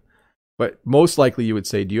fix it. But most likely you would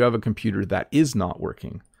say, do you have a computer that is not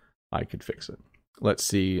working? I could fix it. Let's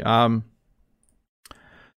see.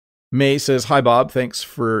 May says, hi, Bob. Thanks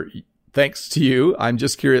to you. I'm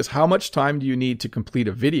just curious, how much time do you need to complete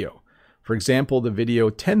a video? For example, the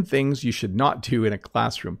video 10 things you should not do in a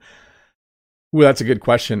classroom. Well, that's a good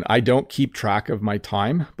question. I don't keep track of my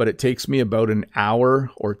time, but it takes me about an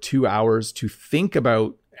hour or 2 hours to think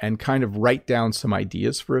about and kind of write down some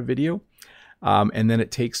ideas for a video. And then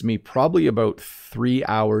it takes me probably about 3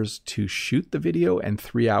 hours to shoot the video and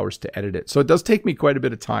 3 hours to edit it. So it does take me quite a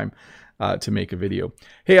bit of time to make a video.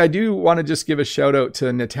 Hey, I do want to just give a shout out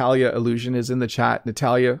to Natalia Illusion is in the chat.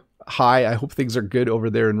 Natalia, hi. I hope things are good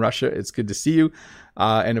over there in Russia. It's good to see you.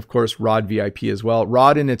 And of course, Rod VIP as well.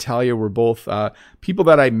 Rod and Natalia were both people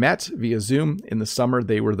that I met via Zoom in the summer.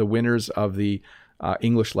 They were the winners of the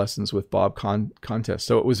English Lessons with Bob contest.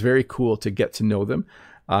 So it was very cool to get to know them.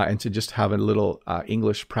 And to just have a little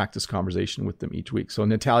English practice conversation with them each week. So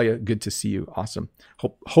Natalia, good to see you. Awesome.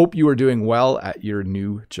 Hope you are doing well at your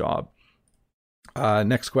new job.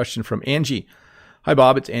 Next question from Angie. Hi,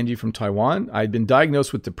 Bob. It's Angie from Taiwan. I'd been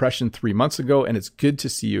diagnosed with depression 3 months ago, and it's good to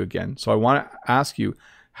see you again. So I want to ask you,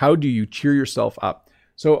 how do you cheer yourself up?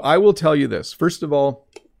 So I will tell you this. First of all,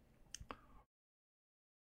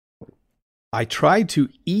 I try to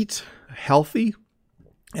eat healthy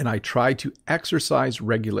and I try to exercise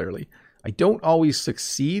regularly. I don't always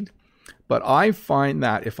succeed, but I find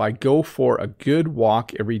that if I go for a good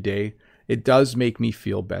walk every day, it does make me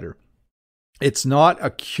feel better. It's not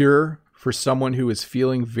a cure for someone who is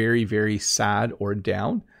feeling very, very sad or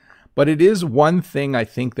down, but it is one thing I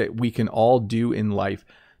think that we can all do in life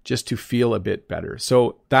just to feel a bit better.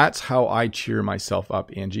 So that's how I cheer myself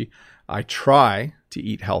up, Angie. I try to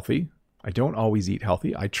eat healthy. I don't always eat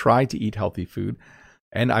healthy. I try to eat healthy food,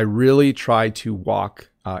 and I really try to walk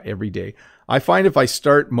every day. I find if I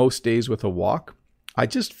start most days with a walk, I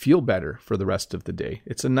just feel better for the rest of the day.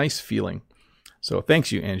 It's a nice feeling. So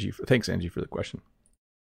thanks, Angie, for the question.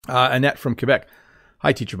 Annette from Quebec.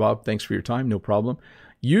 Hi, Teacher Bob. Thanks for your time. No problem.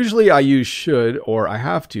 Usually I use should or I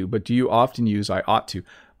have to, but do you often use I ought to?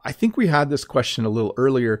 I think we had this question a little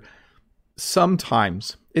earlier.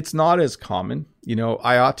 Sometimes it's not as common.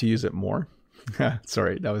 I ought to use it more.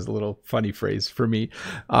 Sorry, that was a little funny phrase for me.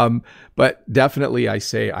 But definitely I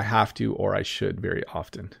say I have to or I should very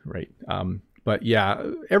often, right? But yeah,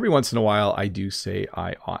 every once in a while I do say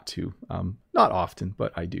I ought to. Not often,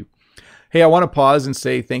 but I do. Hey, I want to pause and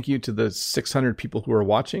say thank you to the 600 people who are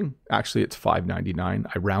watching. Actually, it's 599.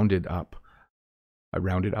 I rounded up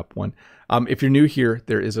one. If you're new here,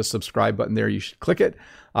 there is a subscribe button there. You should click it.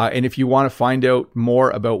 And if you want to find out more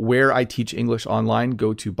about where I teach English online,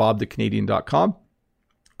 go to bobthecanadian.com.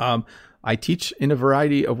 I teach in a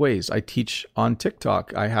variety of ways. I teach on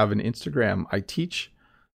TikTok. I have an Instagram. I teach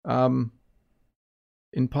in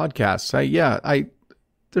podcasts.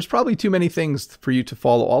 There's probably too many things for you to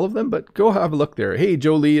follow all of them, but go have a look there. Hey,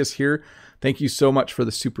 Jolie is here. Thank you so much for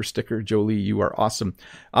the super sticker, Jolie. You are awesome.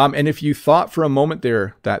 And if you thought for a moment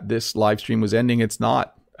there that this live stream was ending, it's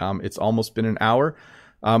not. It's almost been an hour,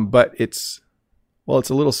 but it's a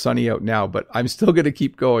little sunny out now, but I'm still going to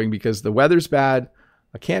keep going because the weather's bad.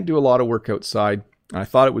 I can't do a lot of work outside. And I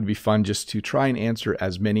thought it would be fun just to try and answer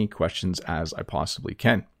as many questions as I possibly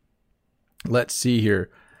can. Let's see here.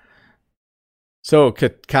 So,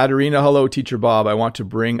 Katerina, hello, Teacher Bob. I want to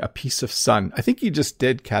bring a piece of sun. I think you just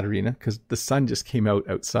did, Katerina, because the sun just came out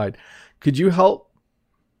outside. Could you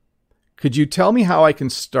tell me how I can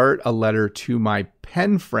start a letter to my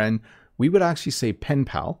pen friend? We would actually say pen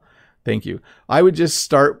pal. Thank you. I would just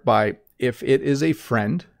start by, if it is a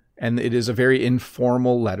friend and it is a very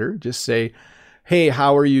informal letter, just say, hey,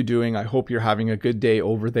 how are you doing? I hope you're having a good day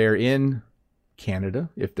over there in Canada,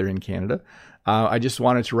 if they're in Canada. I just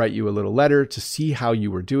wanted to write you a little letter to see how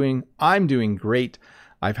you were doing. I'm doing great.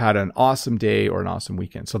 I've had an awesome day or an awesome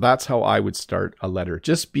weekend. So that's how I would start a letter.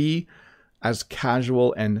 Just be as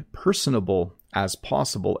casual and personable as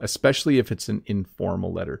possible, especially if it's an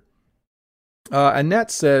informal letter.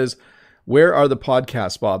 Annette says, where are the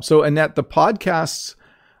podcasts, Bob? So Annette, the podcasts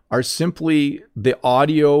are simply the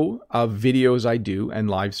audio of videos I do and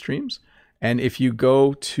live streams. And if you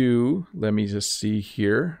go to, let me just see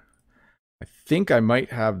here. I think I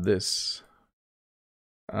might have this.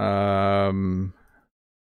 Let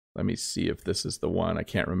me see if this is the one. I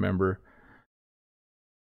can't remember.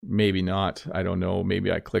 Maybe not. I don't know.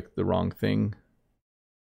 Maybe I clicked the wrong thing.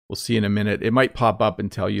 We'll see in a minute. It might pop up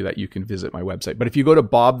and tell you that you can visit my website. But if you go to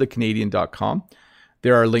bobthecanadian.com,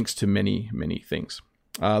 there are links to many, many things.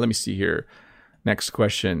 Let me see here. Next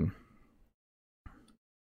question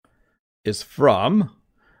is from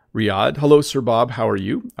Riyadh. Hello, Sir Bob. How are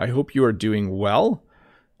you? I hope you are doing well.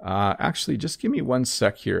 Actually, just give me 1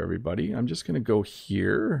 sec here, everybody. I'm just going to go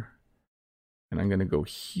here. And I'm going to go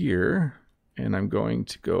here. And I'm going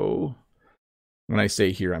to go... When I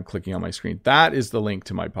say here, I'm clicking on my screen. That is the link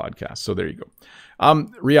to my podcast. So there you go.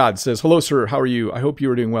 Riyadh says, hello, sir. How are you? I hope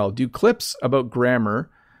you are doing well. Do clips about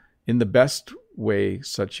grammar in the best way,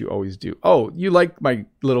 such you always do. Oh, you like my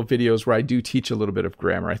little videos where I do teach a little bit of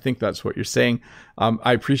grammar. I think that's what you're saying.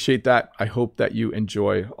 I appreciate that. I hope that you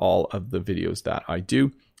enjoy all of the videos that I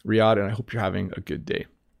do, Riyadh, and I hope you're having a good day.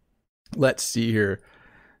 Let's see here.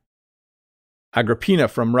 Agrippina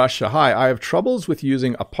from Russia. Hi, I have troubles with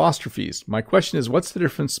using apostrophes. My question is, what's the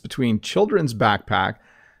difference between children's backpack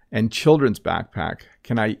and children's backpack?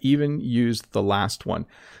 Can I even use the last one?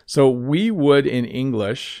 So we would in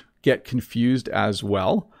English get confused as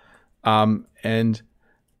well. And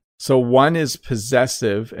so one is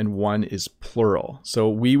possessive and one is plural. So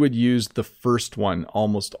we would use the first one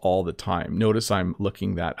almost all the time. Notice I'm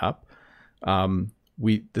looking that up.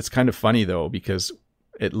 That's kind of funny though, because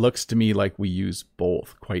it looks to me like we use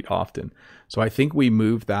both quite often. So I think we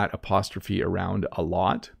move that apostrophe around a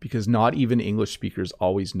lot because not even English speakers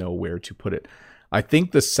always know where to put it. I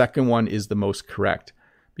think the second one is the most correct.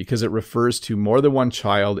 because it refers to more than one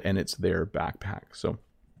child and it's their backpack. So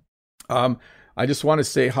I just want to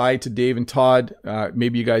say hi to Dave and Todd.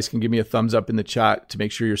 Maybe you guys can give me a thumbs up in the chat to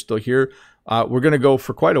make sure you're still here. We're going to go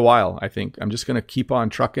for quite a while, I think. I'm just going to keep on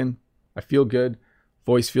trucking. I feel good.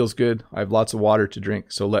 Voice feels good. I have lots of water to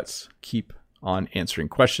drink. So let's keep on answering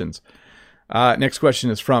questions. Next question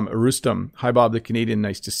is from Rustam. Hi, Bob the Canadian.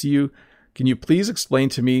 Nice to see you. Can you please explain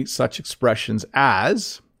to me such expressions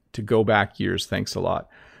as to go back years? Thanks a lot.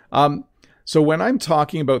 So when I'm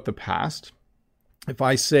talking about the past, if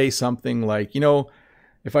I say something like,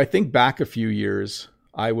 if I think back a few years,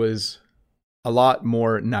 I was a lot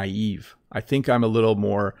more naive. I think I'm a little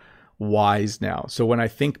more wise now. So when I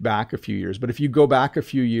think back a few years, but if you go back a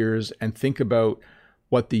few years and think about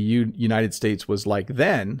what the United States was like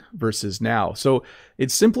then versus now. So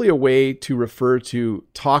it's simply a way to refer to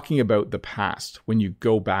talking about the past when you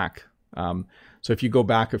go back. So if you go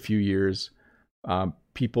back a few years,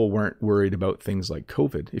 people weren't worried about things like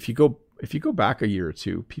COVID. If you go back a year or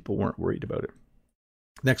two, people weren't worried about it.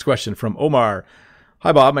 Next question from Omar.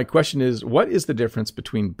 Hi, Bob. My question is, what is the difference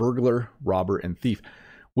between burglar, robber, and thief?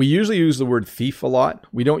 We usually use the word thief a lot.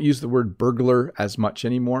 We don't use the word burglar as much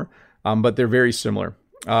anymore, but they're very similar.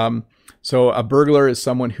 So a burglar is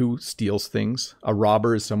someone who steals things. A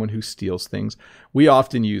robber is someone who steals things. We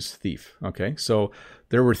often use thief. Okay. So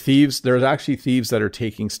there were thieves. There's actually thieves that are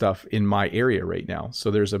taking stuff in my area right now.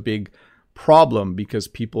 So there's a big problem because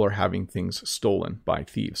people are having things stolen by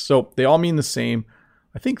thieves. So they all mean the same.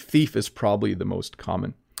 I think thief is probably the most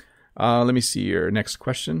common. Let me see here. Next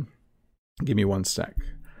question. Give me one sec.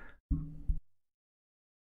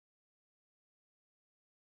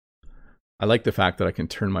 I like the fact that I can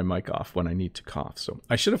turn my mic off when I need to cough. So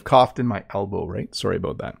I should have coughed in my elbow, right? Sorry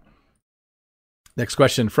about that. Next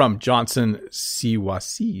question from Johnson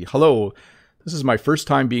Siwasi. Hello. This is my first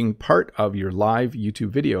time being part of your live YouTube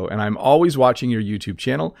video, and I'm always watching your YouTube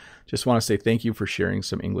channel. Just want to say thank you for sharing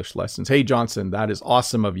some English lessons. Hey, Johnson, that is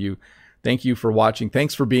awesome of you. Thank you for watching.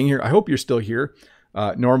 Thanks for being here. I hope you're still here.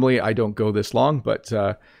 Normally, I don't go this long, but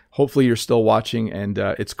hopefully you're still watching, and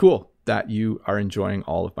it's cool that you are enjoying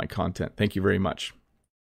all of my content. Thank you very much.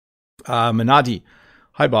 Manadi.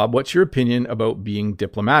 Hi, Bob. What's your opinion about being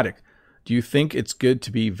diplomatic? Do you think it's good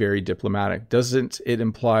to be very diplomatic? Doesn't it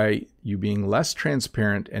imply you being less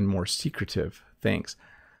transparent and more secretive? Thanks.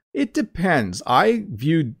 It depends. I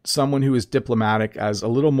viewed someone who is diplomatic as a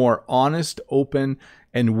little more honest, open,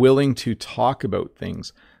 and willing to talk about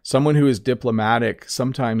things. Someone who is diplomatic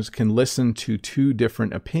sometimes can listen to two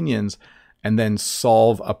different opinions and then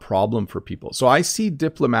solve a problem for people. So I see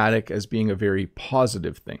diplomatic as being a very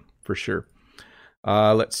positive thing, for sure.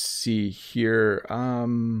 Let's see here.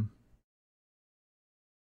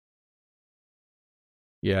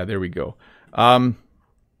 Yeah, there we go.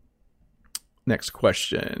 Next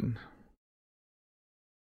question.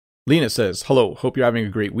 Lena says, hello, hope you're having a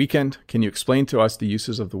great weekend. Can you explain to us the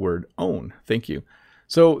uses of the word own? Thank you.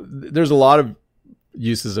 So there's a lot of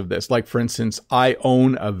uses of this. Like, for instance, I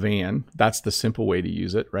own a van. That's the simple way to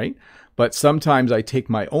use it, right? But sometimes I take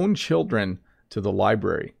my own children to the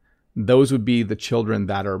library. Those would be the children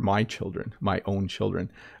that are my children, my own children.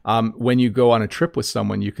 When you go on a trip with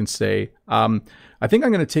someone, you can say, I think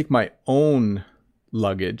I'm going to take my own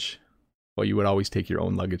luggage. Well, you would always take your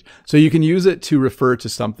own luggage. So you can use it to refer to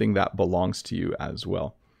something that belongs to you as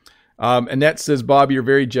well. Annette says, Bob, you're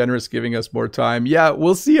very generous giving us more time. Yeah,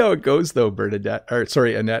 we'll see how it goes though,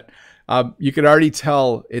 Annette. You can already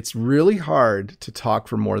tell it's really hard to talk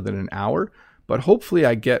for more than an hour, but hopefully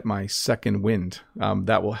I get my second wind.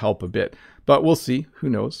 That will help a bit, but we'll see. Who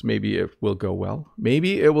knows? Maybe it will go well.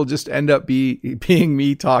 Maybe it will just end up being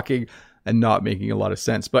me talking and not making a lot of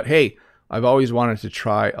sense. But hey, I've always wanted to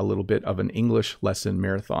try a little bit of an English lesson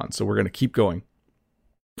marathon. So we're going to keep going.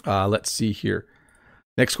 Let's see here.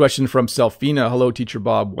 Next question from Selfina. Hello, Teacher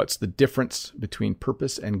Bob. What's the difference between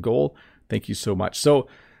purpose and goal? Thank you so much. So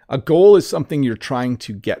a goal is something you're trying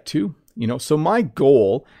to get to, so my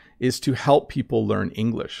goal is to help people learn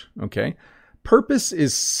English. Okay. Purpose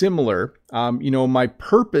is similar. My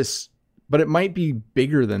purpose, but it might be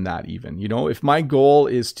bigger than that even. If my goal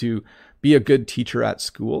is to be a good teacher at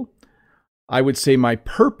school, I would say my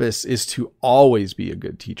purpose is to always be a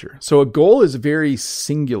good teacher. So a goal is very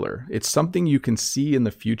singular. It's something you can see in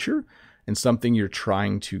the future and something you're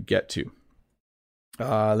trying to get to.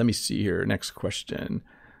 Let me see here. Next question.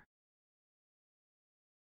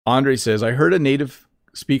 Andre says, I heard a native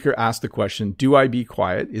speaker ask the question, do I be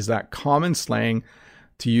quiet? Is that common slang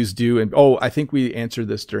to use do? And I think we answered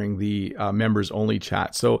this during the members only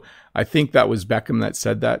chat. So I think that was Beckham that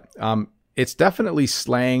said that. It's definitely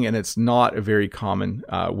slang, and it's not a very common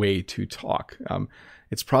way to talk.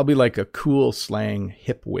 It's probably like a cool slang,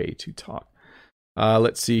 hip way to talk.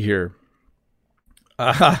 Let's see here.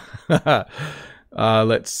 Let's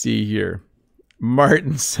see here.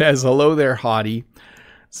 Martin says, hello there, hottie.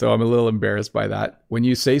 So I'm a little embarrassed by that. When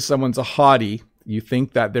you say someone's a hottie, you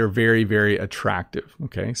think that they're very, very attractive.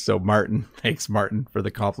 Okay. So Martin, thanks Martin for the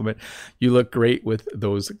compliment. You look great with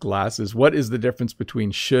those glasses. What is the difference between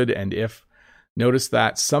should and if? Notice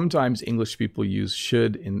that sometimes English people use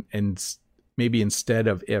should and maybe instead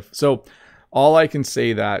of if. So all I can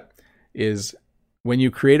say that is when you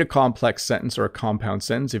create a complex sentence or a compound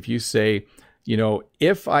sentence, if you say,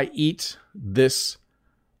 if I eat this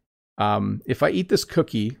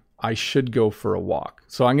cookie, I should go for a walk.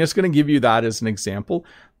 So I'm just going to give you that as an example.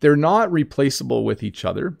 They're not replaceable with each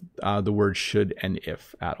other, the word should and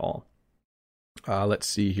if at all. Let's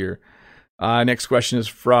see here. Next question is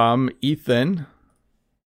from Ethan.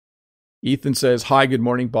 Ethan says, hi, good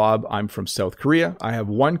morning, Bob. I'm from South Korea. I have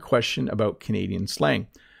one question about Canadian slang.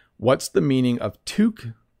 What's the meaning of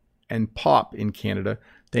toque and pop in Canada?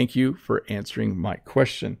 Thank you for answering my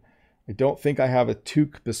question. I don't think I have a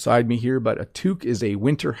toque beside me here, but a toque is a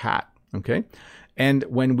winter hat, okay? And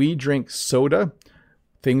when we drink soda,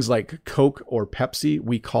 things like Coke or Pepsi,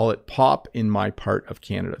 we call it pop in my part of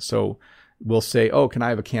Canada. So we'll say, oh, can I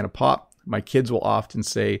have a can of pop? My kids will often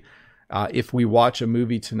say, if we watch a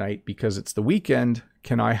movie tonight because it's the weekend,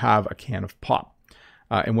 can I have a can of pop?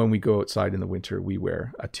 And when we go outside in the winter, we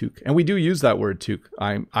wear a toque. And we do use that word toque.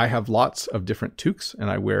 I have lots of different toques,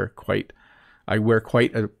 and I wear quite a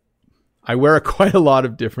lot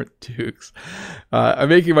of different toques. I'm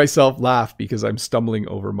making myself laugh because I'm stumbling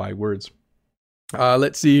over my words.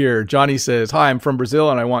 Let's see here. Johnny says, hi, I'm from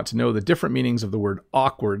Brazil and I want to know the different meanings of the word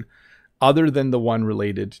awkward other than the one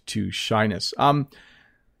related to shyness.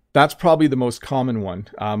 That's probably the most common one.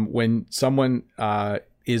 When someone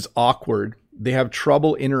is awkward, they have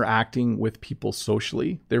trouble interacting with people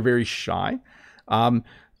socially. They're very shy.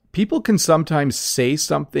 People can sometimes say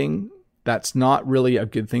something that's not really a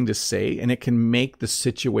good thing to say, and it can make the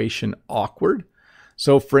situation awkward.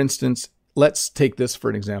 So for instance, let's take this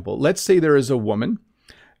for an example. Let's say there is a woman,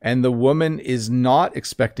 and the woman is not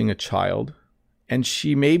expecting a child, and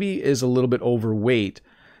she maybe is a little bit overweight,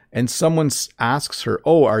 and someone asks her,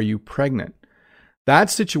 oh, are you pregnant?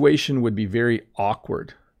 That situation would be very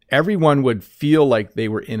awkward. Everyone would feel like they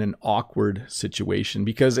were in an awkward situation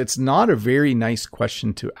because it's not a very nice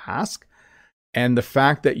question to ask. And the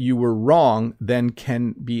fact that you were wrong then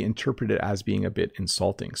can be interpreted as being a bit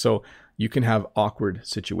insulting. So you can have awkward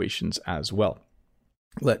situations as well.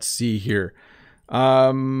 Let's see here.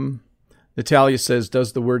 Natalia says,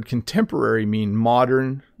 does the word contemporary mean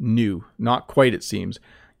modern, new? Not quite, it seems.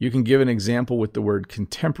 You can give an example with the word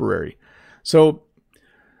contemporary. So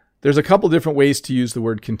there's a couple different ways to use the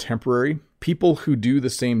word contemporary. People who do the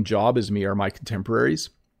same job as me are my contemporaries.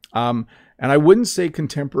 And I wouldn't say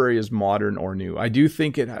contemporary is modern or new. I do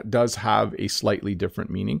think it does have a slightly different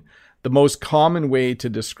meaning. The most common way to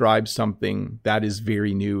describe something that is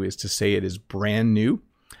very new is to say it is brand new.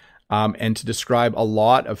 And to describe a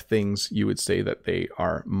lot of things, you would say that they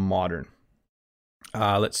are modern.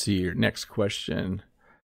 Let's see here. Next question.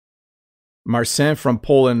 Marcin from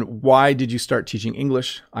Poland, why did you start teaching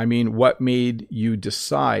English? I mean, what made you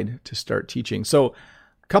decide to start teaching? So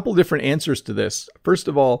a couple different answers to this. First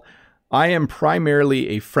of all, I am primarily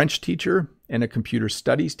a French teacher and a computer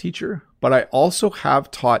studies teacher, but I also have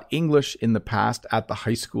taught English in the past at the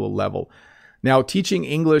high school level. Now, teaching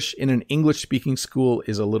English in an English-speaking school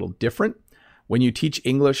is a little different. When you teach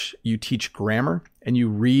English, you teach grammar and you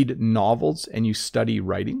read novels and you study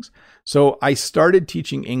writings. So I started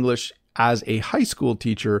teaching English as a high school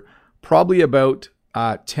teacher probably about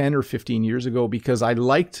 10 or 15 years ago because I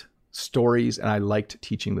liked stories and I liked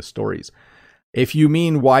teaching the stories. If you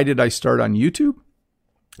mean why did I start on YouTube?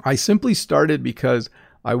 I simply started because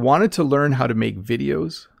I wanted to learn how to make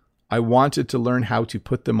videos. I wanted to learn how to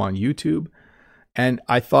put them on YouTube. And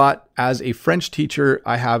I thought as a French teacher,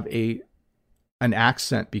 I have an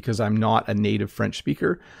accent because I'm not a native French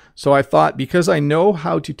speaker. So I thought because I know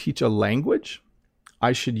how to teach a language,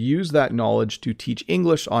 I should use that knowledge to teach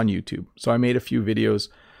English on YouTube. So I made a few videos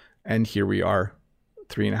and here we are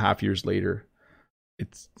 3.5 years later.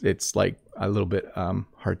 It's like a little bit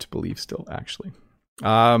hard to believe still, actually.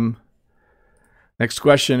 Next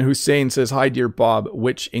question. Hussein says, hi, dear Bob.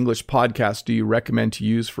 Which English podcast do you recommend to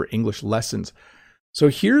use for English lessons? So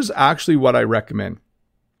here's actually what I recommend.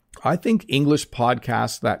 I think English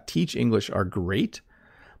podcasts that teach English are great,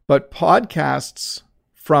 but podcasts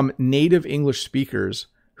from native English speakers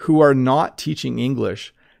who are not teaching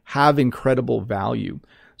English have incredible value.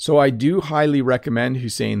 So I do highly recommend,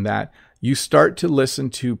 Hussein, that you start to listen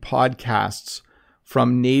to podcasts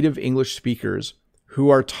from native English speakers who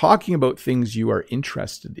are talking about things you are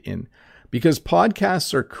interested in. Because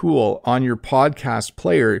podcasts are cool. On your podcast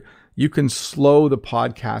player, you can slow the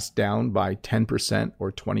podcast down by 10%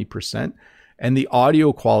 or 20%, and the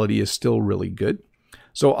audio quality is still really good.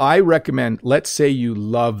 So I recommend, let's say you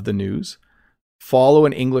love the news, follow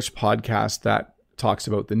an English podcast that talks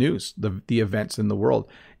about the news, the events in the world.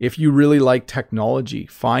 If you really like technology,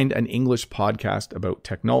 find an English podcast about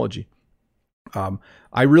technology.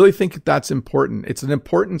 I really think that's important. It's an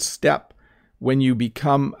important step when you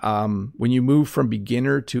become, when you move from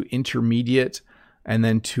beginner to intermediate and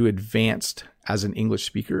then to advanced as an English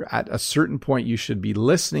speaker. At a certain point, you should be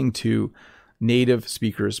listening to native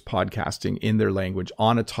speakers podcasting in their language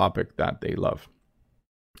on a topic that they love.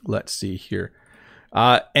 Let's see here.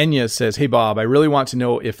 Enya says, hey, Bob, I really want to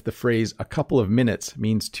know if the phrase a couple of minutes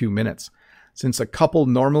means 2 minutes. Since a couple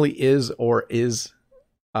normally is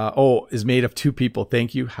made of two people.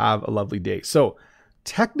 Thank you. Have a lovely day. So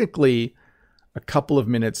technically, a couple of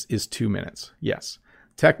minutes is 2 minutes. Yes.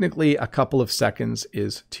 Technically, a couple of seconds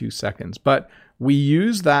is 2 seconds. But we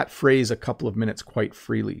use that phrase a couple of minutes quite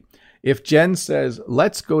freely. If Jen says,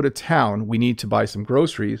 let's go to town, we need to buy some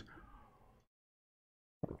groceries,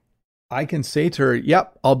 I can say to her,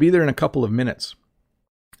 yep, I'll be there in a couple of minutes.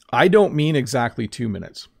 I don't mean exactly 2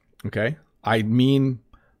 minutes. Okay. I mean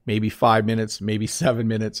maybe 5 minutes, maybe 7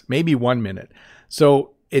 minutes, maybe 1 minute.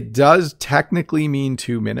 So it does technically mean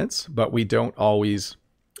 2 minutes, but we don't always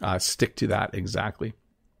stick to that exactly.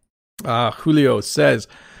 Julio says,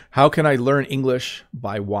 how can I learn English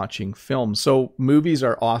by watching films? So movies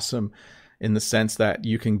are awesome in the sense that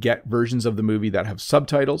you can get versions of the movie that have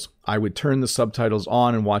subtitles. I would turn the subtitles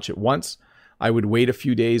on and watch it once. I would wait a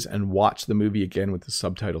few days and watch the movie again with the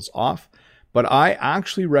subtitles off. But I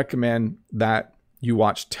actually recommend that you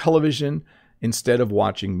watch television instead of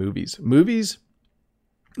watching movies. Movies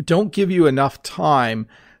don't give you enough time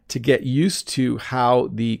to get used to how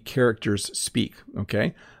the characters speak,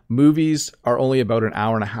 okay? Movies are only about an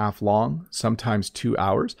hour and a half long, sometimes 2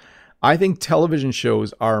 hours. I think television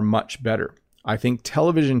shows are much better. I think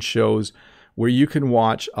television shows where you can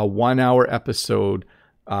watch a 1 hour episode,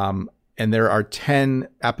 and there are 10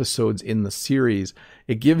 episodes in the series,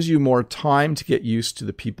 it gives you more time to get used to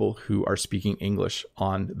the people who are speaking English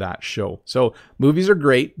on that show. So movies are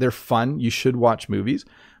great. They're fun. You should watch movies,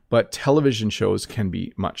 but television shows can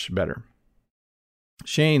be much better.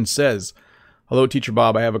 Shane says, hello, Teacher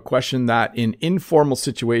Bob. I have a question that in informal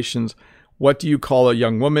situations, what do you call a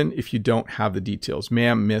young woman if you don't have the details?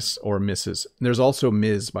 Ma'am, miss, or Mrs. And there's also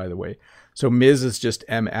Ms., by the way. So Ms. is just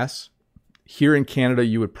MS. Here in Canada,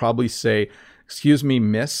 you would probably say, excuse me,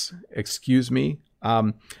 miss, excuse me.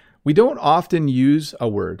 We don't often use a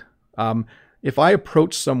word. If I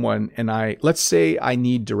approach someone and let's say I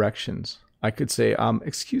need directions, I could say,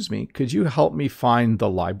 excuse me, could you help me find the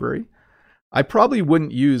library? I probably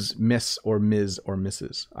wouldn't use miss or Ms. or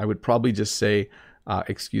Mrs. I would probably just say,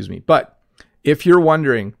 excuse me. But if you're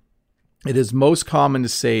wondering, it is most common to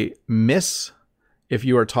say miss if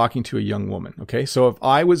you are talking to a young woman. Okay. So if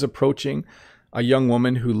I was approaching a young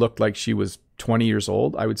woman who looked like she was 20 years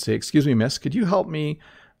old, I would say, excuse me, miss, could you help me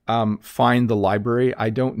find the library?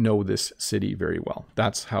 I don't know this city very well.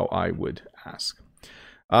 That's how I would ask.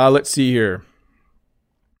 Let's see here.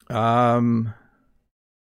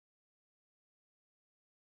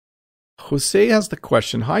 Jose has the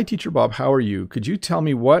question. Hi, Teacher Bob. How are you? Could you tell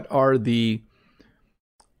me what are the...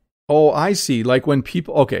 Oh, I see. Like when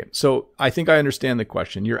people... Okay, so I think I understand the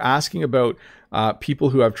question. You're asking about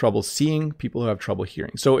people who have trouble seeing, people who have trouble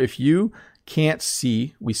hearing. So if you can't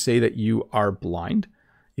see, we say that you are blind.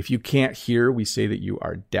 If you can't hear, we say that you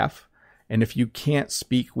are deaf. And if you can't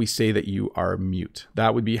speak, we say that you are mute.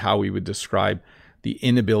 That would be how we would describe the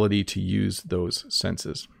inability to use those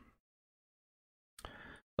senses.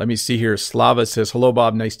 Let me see here. Slava says, hello,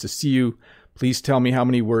 Bob. Nice to see you. Please tell me how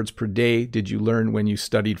many words per day did you learn when you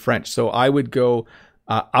studied French? So I would go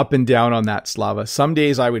up and down on that, Slava. Some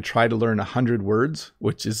days I would try to learn 100 words,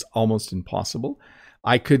 which is almost impossible.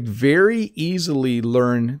 I could very easily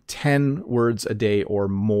learn 10 words a day or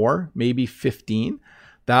more, maybe 15.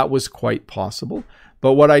 That was quite possible.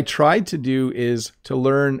 But what I tried to do is to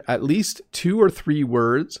learn at least 2 or 3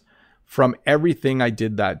 words from everything I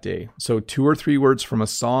did that day. So 2 or 3 words from a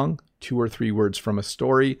song, 2 or 3 words from a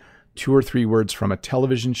story, 2 or 3 words from a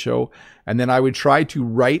television show. And then I would try to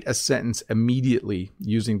write a sentence immediately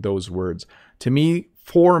using those words.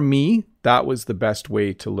 For me, that was the best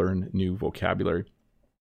way to learn new vocabulary.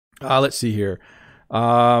 Let's see here.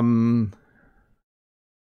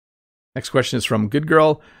 Next question is from Good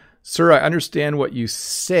Girl. Sir, I understand what you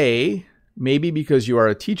say maybe because you are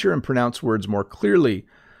a teacher and pronounce words more clearly.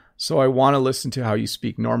 So I want to listen to how you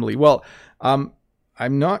speak normally. Well, I'm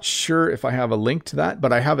not sure if I have a link to that,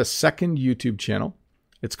 but I have a second YouTube channel.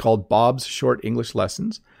 It's called Bob's Short English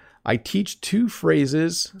Lessons. I teach 2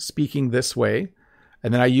 phrases speaking this way,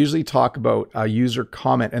 and then I usually talk about a user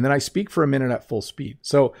comment, and then I speak for a minute at full speed.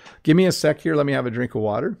 So give me a sec here. Let me have a drink of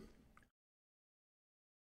water.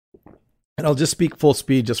 And I'll just speak full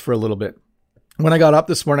speed just for a little bit. When I got up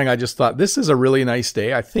this morning, I just thought, this is a really nice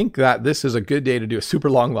day. I think that this is a good day to do a super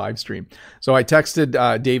long live stream. So I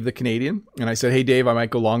texted Dave the Canadian, and I said, hey, Dave, I might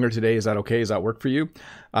go longer today. Is that okay? Does that work for you?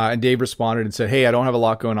 And Dave responded and said, hey, I don't have a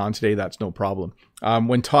lot going on today. That's no problem.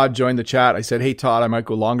 When Todd joined the chat, I said, hey, Todd, I might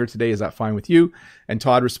go longer today. Is that fine with you? And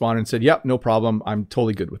Todd responded and said, yep, no problem. I'm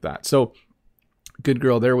totally good with that. So good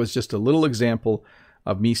girl. There was just a little example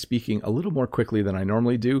of me speaking a little more quickly than I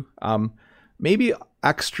normally do. Maybe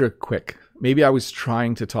extra quick. Maybe I was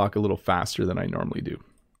trying to talk a little faster than I normally do.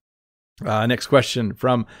 Next question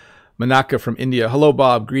from Manaka from India. Hello,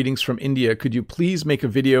 Bob. Greetings from India. Could you please make a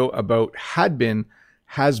video about had been,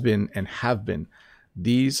 has been, and have been?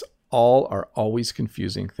 These all are always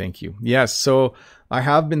confusing. Thank you. Yes, so I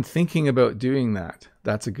have been thinking about doing that.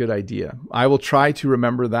 That's a good idea. I will try to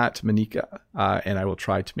remember that, Manika, and I will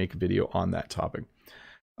try to make a video on that topic.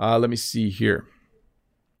 Let me see here.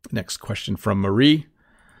 Next question from Marie.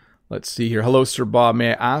 Let's see here. Hello, Sir Bob.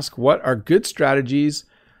 May I ask, what are good strategies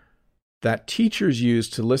that teachers use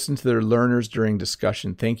to listen to their learners during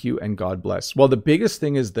discussion? Thank you and God bless. Well, the biggest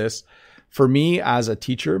thing is this. For me as a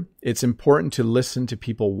teacher, it's important to listen to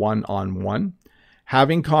people one-on-one.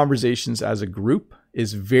 Having conversations as a group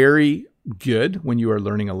is very good when you are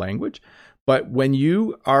learning a language. But when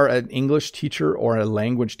you are an English teacher or a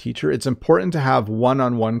language teacher, it's important to have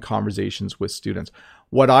one-on-one conversations with students.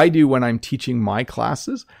 What I do when I'm teaching my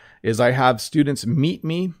classes is I have students meet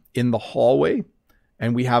me in the hallway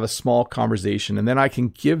and we have a small conversation, and then I can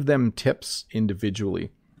give them tips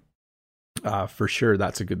individually. For sure,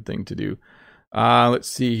 that's a good thing to do. Let's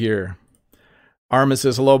see here. Arma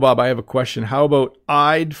says, hello, Bob. I have a question. How about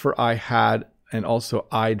I'd for I had and also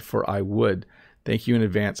I'd for I would? Thank you in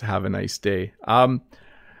advance. Have a nice day.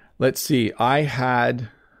 Let's see. I had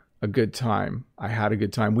a good time. I had a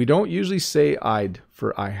good time. We don't usually say I'd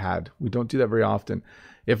for I had. We don't do that very often.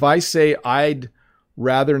 If I say I'd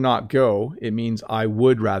rather not go, it means I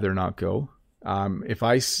would rather not go. If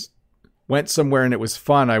I went somewhere and it was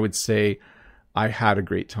fun, I would say I had a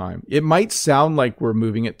great time. It might sound like we're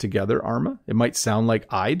moving it together, Arma. It might sound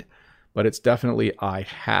like I'd, but it's definitely I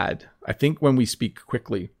had. I think when we speak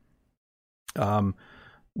quickly,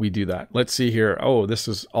 we do that. Let's see here. Oh, this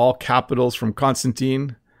is all capitals from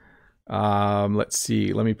Constantine. Let's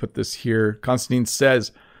see. Let me put this here. Constantine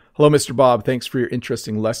says, hello, Mr. Bob. Thanks for your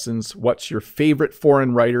interesting lessons. What's your favorite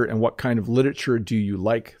foreign writer and what kind of literature do you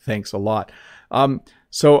like? Thanks a lot.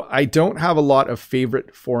 So I don't have a lot of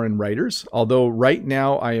favorite foreign writers, although right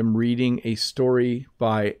now I am reading a story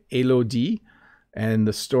by Elodie, and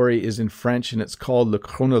the story is in French and it's called Le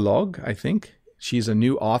Chronologue, I think. She's a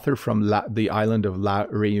new author from the island of La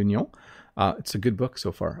Réunion. It's a good book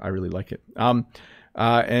so far. I really like it.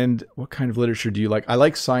 And what kind of literature do you like? I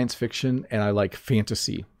like science fiction and I like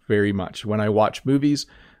fantasy very much. When I watch movies,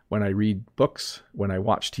 when I read books, when I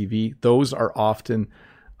watch TV, those are often,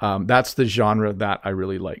 that's the genre that I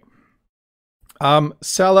really like.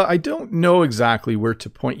 Sala, I don't know exactly where to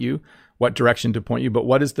point you, what direction to point you, but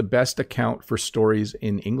what is the best account for stories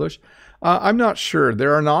in English? I'm not sure.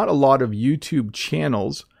 There are not a lot of YouTube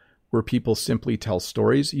channels where people simply tell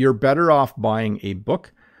stories. You're better off buying a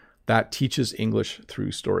book that teaches English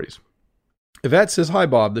through stories. Yvette says, hi,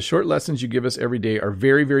 Bob. The short lessons you give us every day are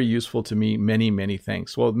very, very useful to me. Many, many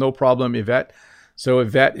thanks. Well, no problem, Yvette. So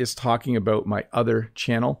Yvette is talking about my other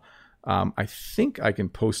channel. I think I can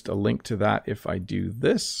post a link to that if I do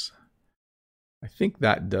this. I think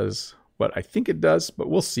that does what I think it does, but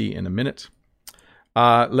we'll see in a minute.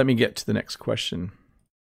 Let me get to the next question.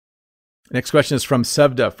 Next question is from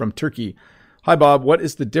Sevda from Turkey. Hi, Bob. What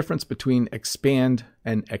is the difference between expand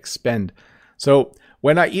and expend? So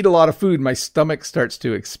when I eat a lot of food, my stomach starts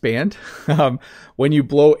to expand. When you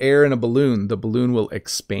blow air in a balloon, the balloon will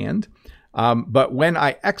expand. But when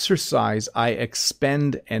I exercise, I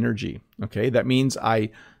expend energy. Okay, that means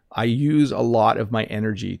I use a lot of my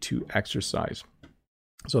energy to exercise.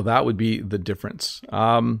 So that would be the difference.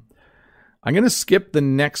 I'm going to skip the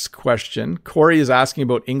next question. Corey is asking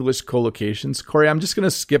about English collocations. Corey, I'm just going to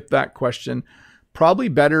skip that question. Probably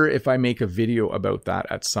better if I make a video about that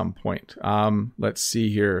at some point. Let's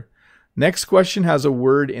see here. Next question has a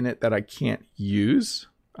word in it that I can't use.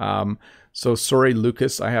 So sorry,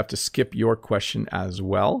 Lucas, I have to skip your question as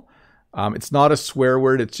well. It's not a swear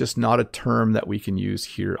word. It's just not a term that we can use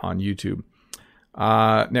here on YouTube.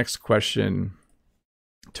 Next question.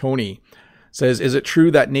 Tony says, is it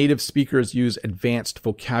true that native speakers use advanced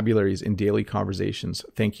vocabularies in daily conversations?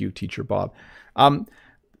 Thank you, Teacher Bob.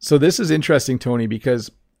 So this is interesting, Tony,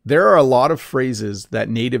 because there are a lot of phrases that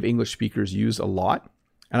native English speakers use a lot.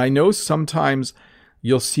 And I know sometimes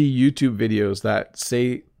you'll see YouTube videos that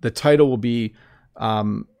say the title will be,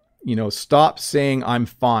 stop saying I'm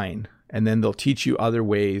fine. And then they'll teach you other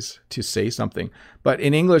ways to say something. But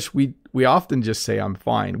in English, we often just say I'm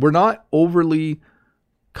fine. We're not overly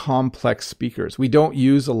complex speakers. We don't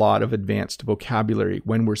use a lot of advanced vocabulary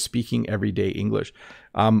when we're speaking everyday English.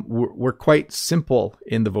 We're quite simple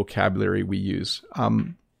in the vocabulary we use.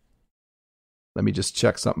 Let me just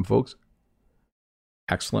check something, folks.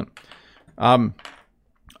 Excellent. I've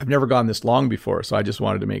never gone this long before, so I just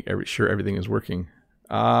wanted to make sure everything is working.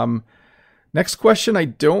 Next question, I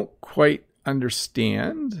don't quite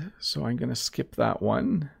understand, so I'm going to skip that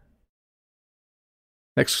one.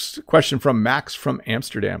 Next question from Max from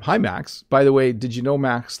Amsterdam. Hi, Max. By the way, did you know,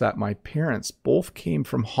 Max, that my parents both came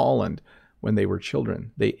from Holland when they were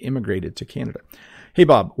children? They immigrated to Canada. Hey,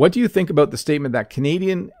 Bob, what do you think about the statement that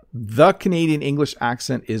the Canadian English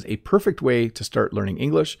accent is a perfect way to start learning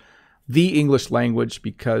English, the English language,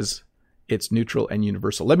 because it's neutral and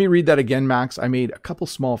universal? Let me read that again, Max. I made a couple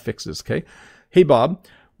small fixes, okay? Hey, Bob,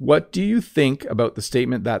 what do you think about the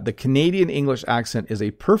statement that the Canadian English accent is a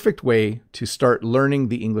perfect way to start learning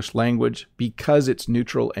the English language because it's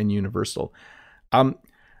neutral and universal?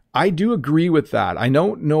 I do agree with that. I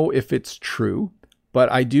don't know if it's true,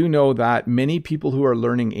 but I do know that many people who are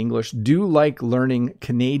learning English do like learning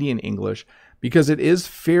Canadian English because it is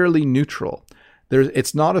fairly neutral.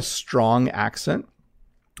 It's not a strong accent.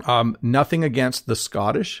 Nothing against the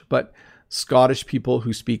Scottish, but Scottish people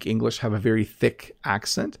who speak English have a very thick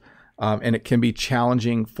accent, and it can be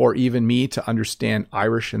challenging for even me to understand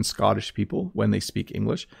Irish and Scottish people when they speak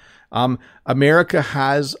English. America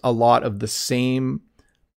has a lot of the same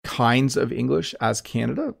kinds of English as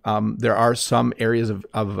Canada. There are some areas of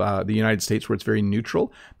the United States where it's very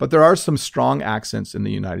neutral, but there are some strong accents in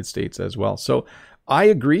the United States as well. So I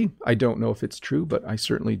agree. I don't know if it's true, but I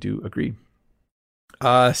certainly do agree.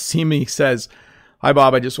 Simi says, hi,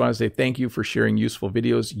 Bob. I just want to say thank you for sharing useful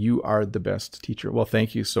videos. You are the best teacher. Well,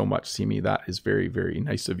 thank you so much, Simi. That is very, very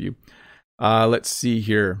nice of you. Let's see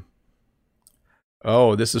here.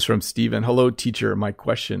 Oh, this is from Stephen. Hello, teacher. My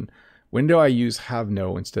question, when do I use have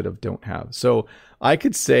no instead of don't have? So I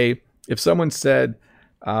could say, if someone said,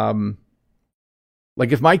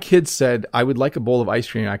 like if my kids said, I would like a bowl of ice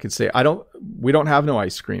cream, I could say, we don't have no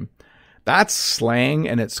ice cream. That's slang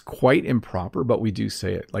and it's quite improper, but we do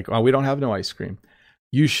say it. Like, oh, we don't have no ice cream.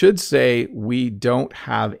 You should say, we don't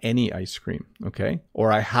have any ice cream, okay?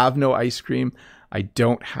 Or I have no ice cream. I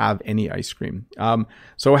don't have any ice cream.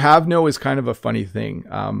 So have no is kind of a funny thing.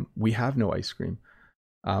 We have no ice cream.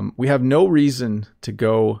 We have no reason to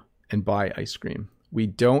go and buy ice cream. We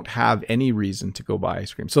don't have any reason to go buy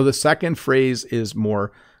ice cream. So the second phrase is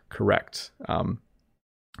more correct,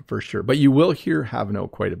 for sure. But you will hear have no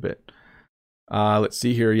quite a bit. Let's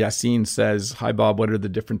see here. Yassine says, hi, Bob. What are the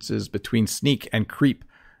differences between sneak and creep?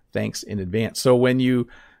 Thanks in advance. So when you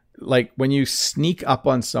sneak up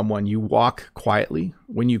on someone, you walk quietly.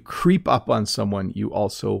 When you creep up on someone, you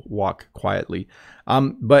also walk quietly.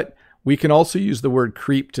 But we can also use the word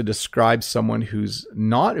creep to describe someone who's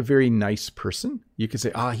not a very nice person. You could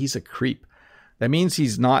say, he's a creep. That means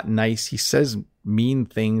he's not nice. He says mean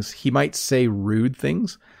things. He might say rude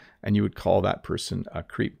things, and you would call that person a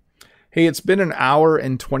creep. Hey, it's been an hour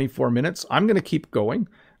and 24 minutes. I'm going to keep going.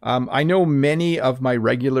 I know many of my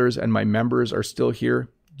regulars and my members are still here.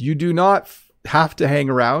 You do not have to hang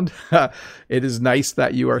around. It is nice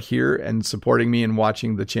that you are here and supporting me and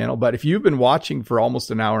watching the channel. But if you've been watching for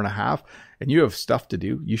almost an hour and a half and you have stuff to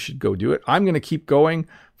do, you should go do it. I'm going to keep going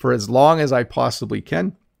for as long as I possibly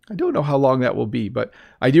can. I don't know how long that will be, but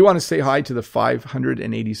I do want to say hi to the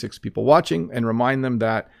 586 people watching and remind them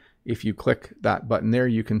that if you click that button there,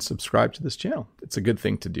 you can subscribe to this channel. It's a good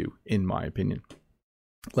thing to do, in my opinion.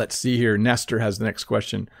 Let's see here. Nestor has the next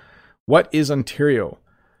question. What is Ontario?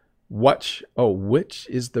 Which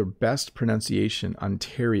is the best pronunciation?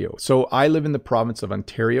 Ontario. So I live in the province of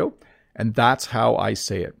Ontario, and that's how I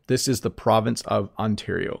say it. This is the province of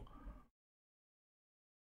Ontario.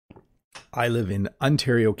 I live in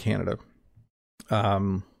Ontario, Canada.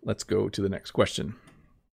 Let's go to the next question.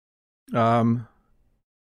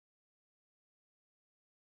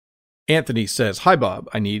 Anthony says, hi, Bob.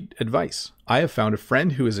 I need advice. I have found a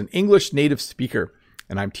friend who is an English native speaker,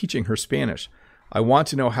 and I'm teaching her Spanish. I want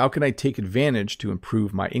to know how can I take advantage to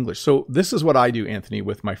improve my English. So this is what I do, Anthony,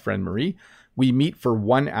 with my friend Marie. We meet for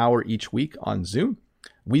 1 hour each week on Zoom.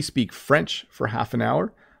 We speak French for half an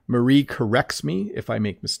hour. Marie corrects me if I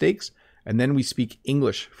make mistakes. And then we speak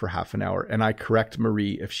English for half an hour, and I correct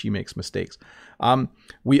Marie if she makes mistakes.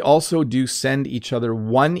 We also do send each other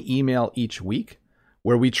one email each week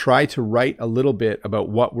where we try to write a little bit about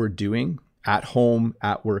what we're doing at home,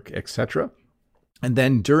 at work, etc. And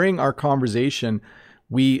then during our conversation,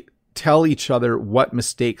 we tell each other what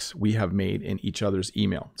mistakes we have made in each other's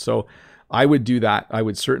email. So I would do that. I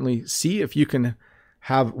would certainly see if you can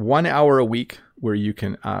have 1 hour a week where you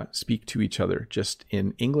can speak to each other just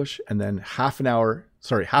in English, and then half an hour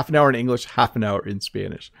in English, half an hour in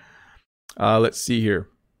Spanish. Let's see here.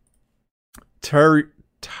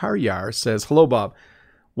 Taryar says, hello, Bob.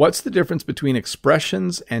 What's the difference between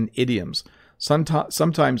expressions and idioms?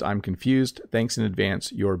 Sometimes I'm confused. Thanks in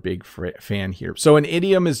advance. You're a big fan here. So an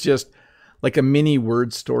idiom is just like a mini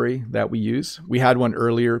word story that we use. We had one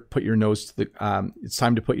earlier, it's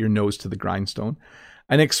time to put your nose to the grindstone.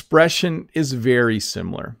 An expression is very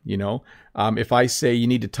similar. If I say you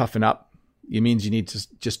need to toughen up, it means you need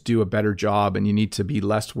to just do a better job and you need to be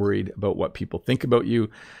less worried about what people think about you.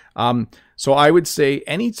 So I would say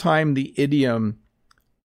anytime the idiom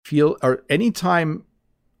anytime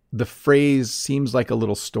the phrase seems like a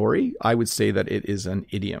little story, I would say that it is an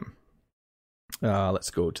idiom.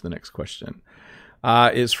 Let's go to the next question.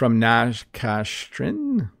 Is from Nash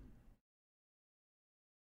Kastrin.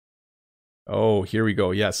 Oh, here we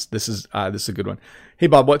go. Yes, this is a good one. Hey,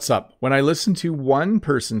 Bob, what's up? When I listen to one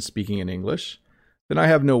person speaking in English, then I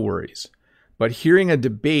have no worries. But hearing a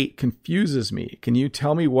debate confuses me. Can you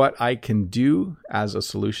tell me what I can do as a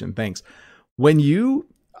solution? Thanks.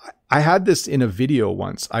 I had this in a video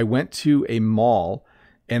once. I went to a mall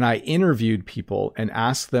and I interviewed people and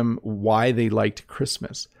asked them why they liked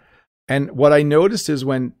Christmas. And what I noticed is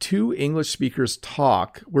when two English speakers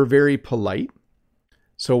talk, we're very polite.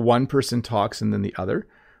 So one person talks and then the other.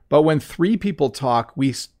 But when three people talk,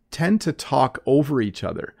 we tend to talk over each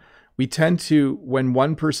other. We tend to, when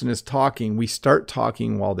one person is talking, we start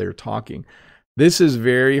talking while they're talking. This is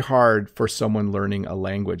very hard for someone learning a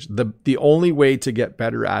language. The only way to get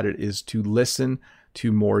better at it is to listen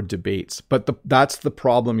to more debates. But that's the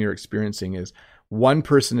problem you're experiencing, is one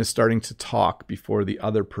person is starting to talk before the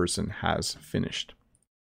other person has finished.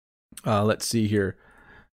 Let's see here.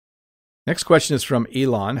 Next question is from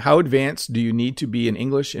Elon. How advanced do you need to be in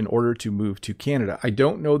English in order to move to Canada? I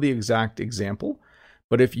don't know the exact example,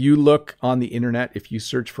 but if you look on the internet, if you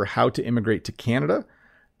search for how to immigrate to Canada,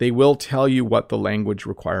 they will tell you what the language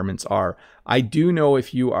requirements are. I do know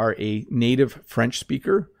if you are a native French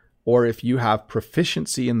speaker or if you have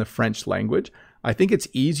proficiency in the French language, I think it's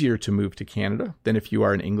easier to move to Canada than if you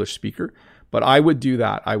are an English speaker. But I would do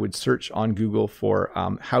that. I would search on Google for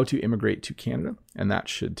how to immigrate to Canada, and that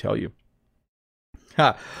should tell you.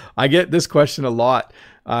 I get this question a lot.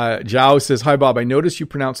 Zhao says, hi, Bob. I noticed you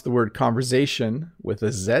pronounce the word conversation with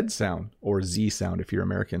a Z sound, or Z sound if you're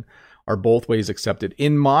American. Are both ways accepted?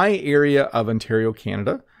 In my area of Ontario,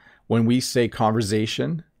 Canada, when we say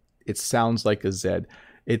conversation, it sounds like a Z.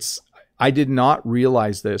 I did not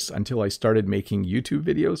realize this until I started making YouTube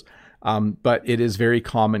videos, but it is very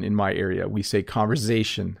common in my area. We say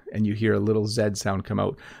conversation, and you hear a little Z sound come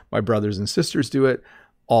out. My brothers and sisters do it.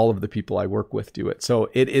 All of the people I work with do it. So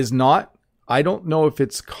it is not, I don't know if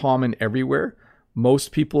it's common everywhere.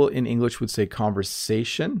 Most people in English would say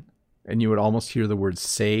conversation, and you would almost hear the word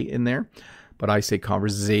say in there, but I say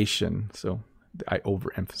conversation. So I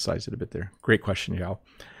overemphasize it a bit there. Great question, Yao.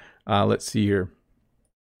 Let's see here.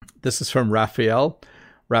 This is from Raphael.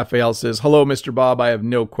 Raphael says, hello, Mr. Bob. I have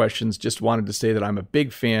no questions. Just wanted to say that I'm a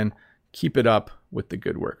big fan. Keep it up with the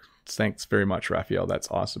good work. Thanks very much, Raphael. That's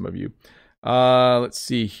awesome of you. Let's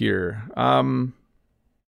see here.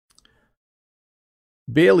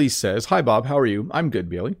 Bailey says, hi, Bob. How are you? I'm good,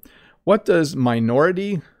 Bailey. What does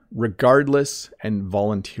minority, regardless, and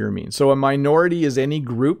volunteer mean? So a minority is any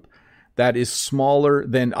group that is smaller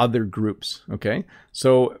than other groups. Okay.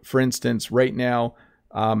 So for instance, right now,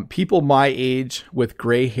 people my age with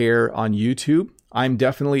gray hair on YouTube, I'm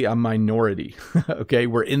definitely a minority. Okay.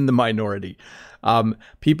 We're in the minority.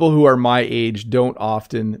 People who are my age don't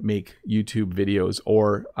often make YouTube videos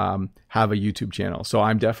or have a YouTube channel. So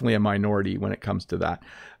I'm definitely a minority when it comes to that.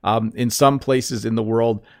 In some places in the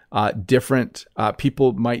world, different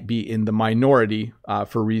people might be in the minority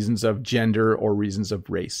for reasons of gender or reasons of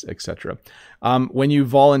race, etc. When you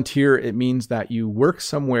volunteer, it means that you work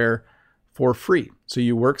somewhere for free. So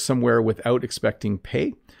you work somewhere without expecting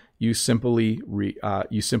pay. You simply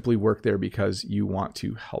work there because you want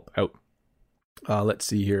to help out. Let's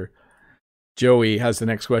see here. Joey has the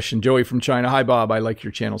next question. Joey from China. Hi, Bob. I like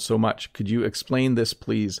your channel so much. Could you explain this,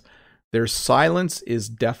 please? Their silence is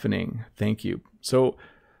deafening. Thank you. So,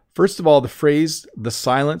 first of all, the phrase, the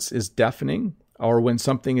silence is deafening, or when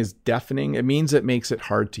something is deafening, it means it makes it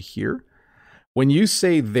hard to hear. When you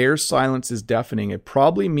say their silence is deafening, it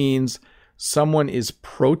probably means someone is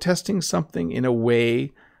protesting something in a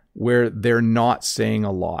way where they're not saying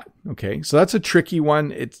a lot. Okay, so that's a tricky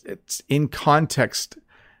one. It's in context.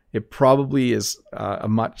 It probably is a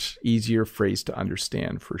much easier phrase to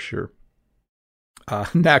understand for sure.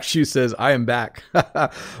 Nakshu says, I am back.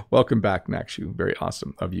 Welcome back, Nakshu. Very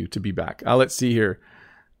awesome of you to be back. Let's see here.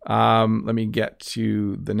 Let me get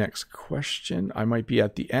to the next question. I might be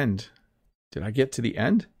at the end. Did I get to the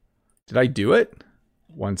end? Did I do it?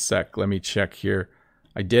 One sec. Let me check here.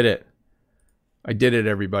 I did it. I did it,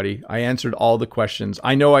 everybody. I answered all the questions.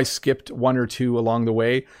 I know I skipped one or two along the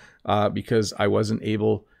way because I wasn't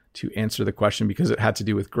able to answer the question because it had to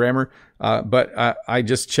do with grammar. But I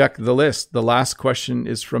just checked the list. The last question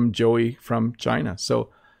is from Joey from China. So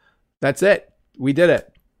that's it. We did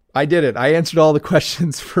it. I did it. I answered all the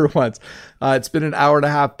questions for once. It's been an hour and a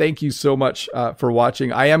half. Thank you so much for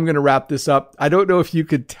watching. I am going to wrap this up. I don't know if you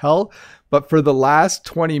could tell, but for the last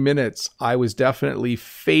 20 minutes, I was definitely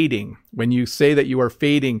fading. When you say that you are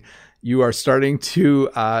fading, you are starting to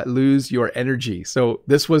lose your energy. So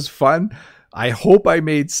this was fun. I hope I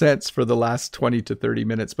made sense for the last 20 to 30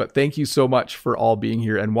 minutes, but thank you so much for all being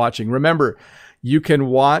here and watching. Remember, you can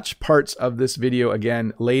watch parts of this video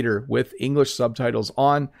again later with English subtitles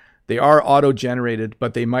on. They are auto-generated,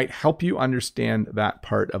 but they might help you understand that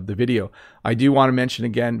part of the video. I do want to mention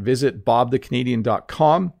again, visit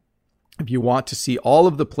bobthecanadian.com if you want to see all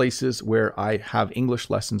of the places where I have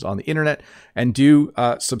English lessons on the internet, and do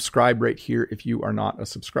subscribe right here if you are not a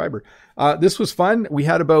subscriber. This was fun. We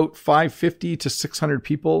had about 550 to 600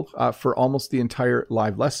 people for almost the entire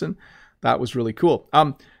live lesson. That was really cool.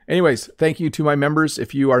 Anyways, thank you to my members.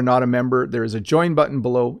 If you are not a member, there is a join button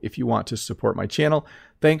below if you want to support my channel.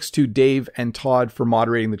 Thanks to Dave and Todd for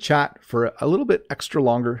moderating the chat for a little bit extra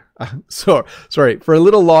longer. For a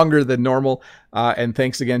little longer than normal. And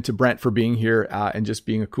thanks again to Brent for being here and just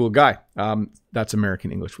being a cool guy. That's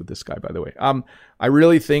American English with this guy, by the way. I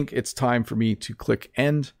really think it's time for me to click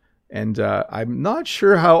end. And I'm not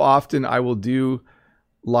sure how often I will do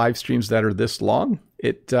live streams that are this long.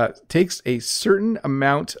 It takes a certain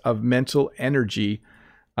amount of mental energy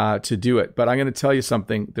to do it. But I'm going to tell you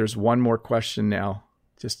something. There's one more question now.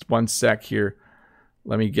 Just one sec here.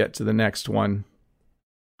 Let me get to the next one.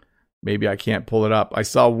 Maybe I can't pull it up. I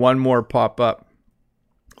saw one more pop up.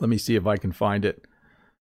 Let me see if I can find it.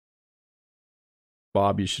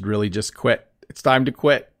 Bob, you should really just quit. It's time to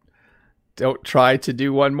quit. Don't try to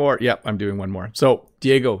do one more. Yep, I'm doing one more. So,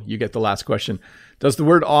 Diego, you get the last question. Does the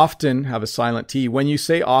word often have a silent T? When you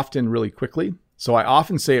say often really quickly, so I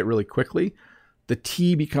often say it really quickly, the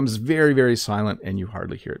T becomes very, very silent and you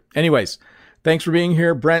hardly hear it. Anyways, thanks for being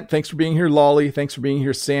here, Brent. Thanks for being here, Lolly. Thanks for being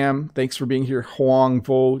here, Sam. Thanks for being here, Huang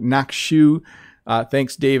Vo, Nakshu.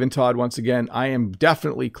 Thanks, Dave and Todd, once again. I am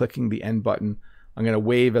definitely clicking the end button. I'm going to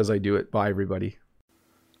wave as I do it. Bye, everybody.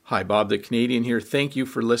 Hi, Bob the Canadian here. Thank you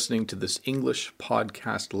for listening to this English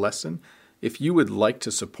podcast lesson. If you would like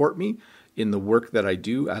to support me in the work that I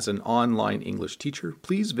do as an online English teacher,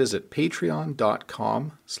 please visit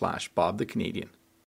patreon.com/BobTheCanadian.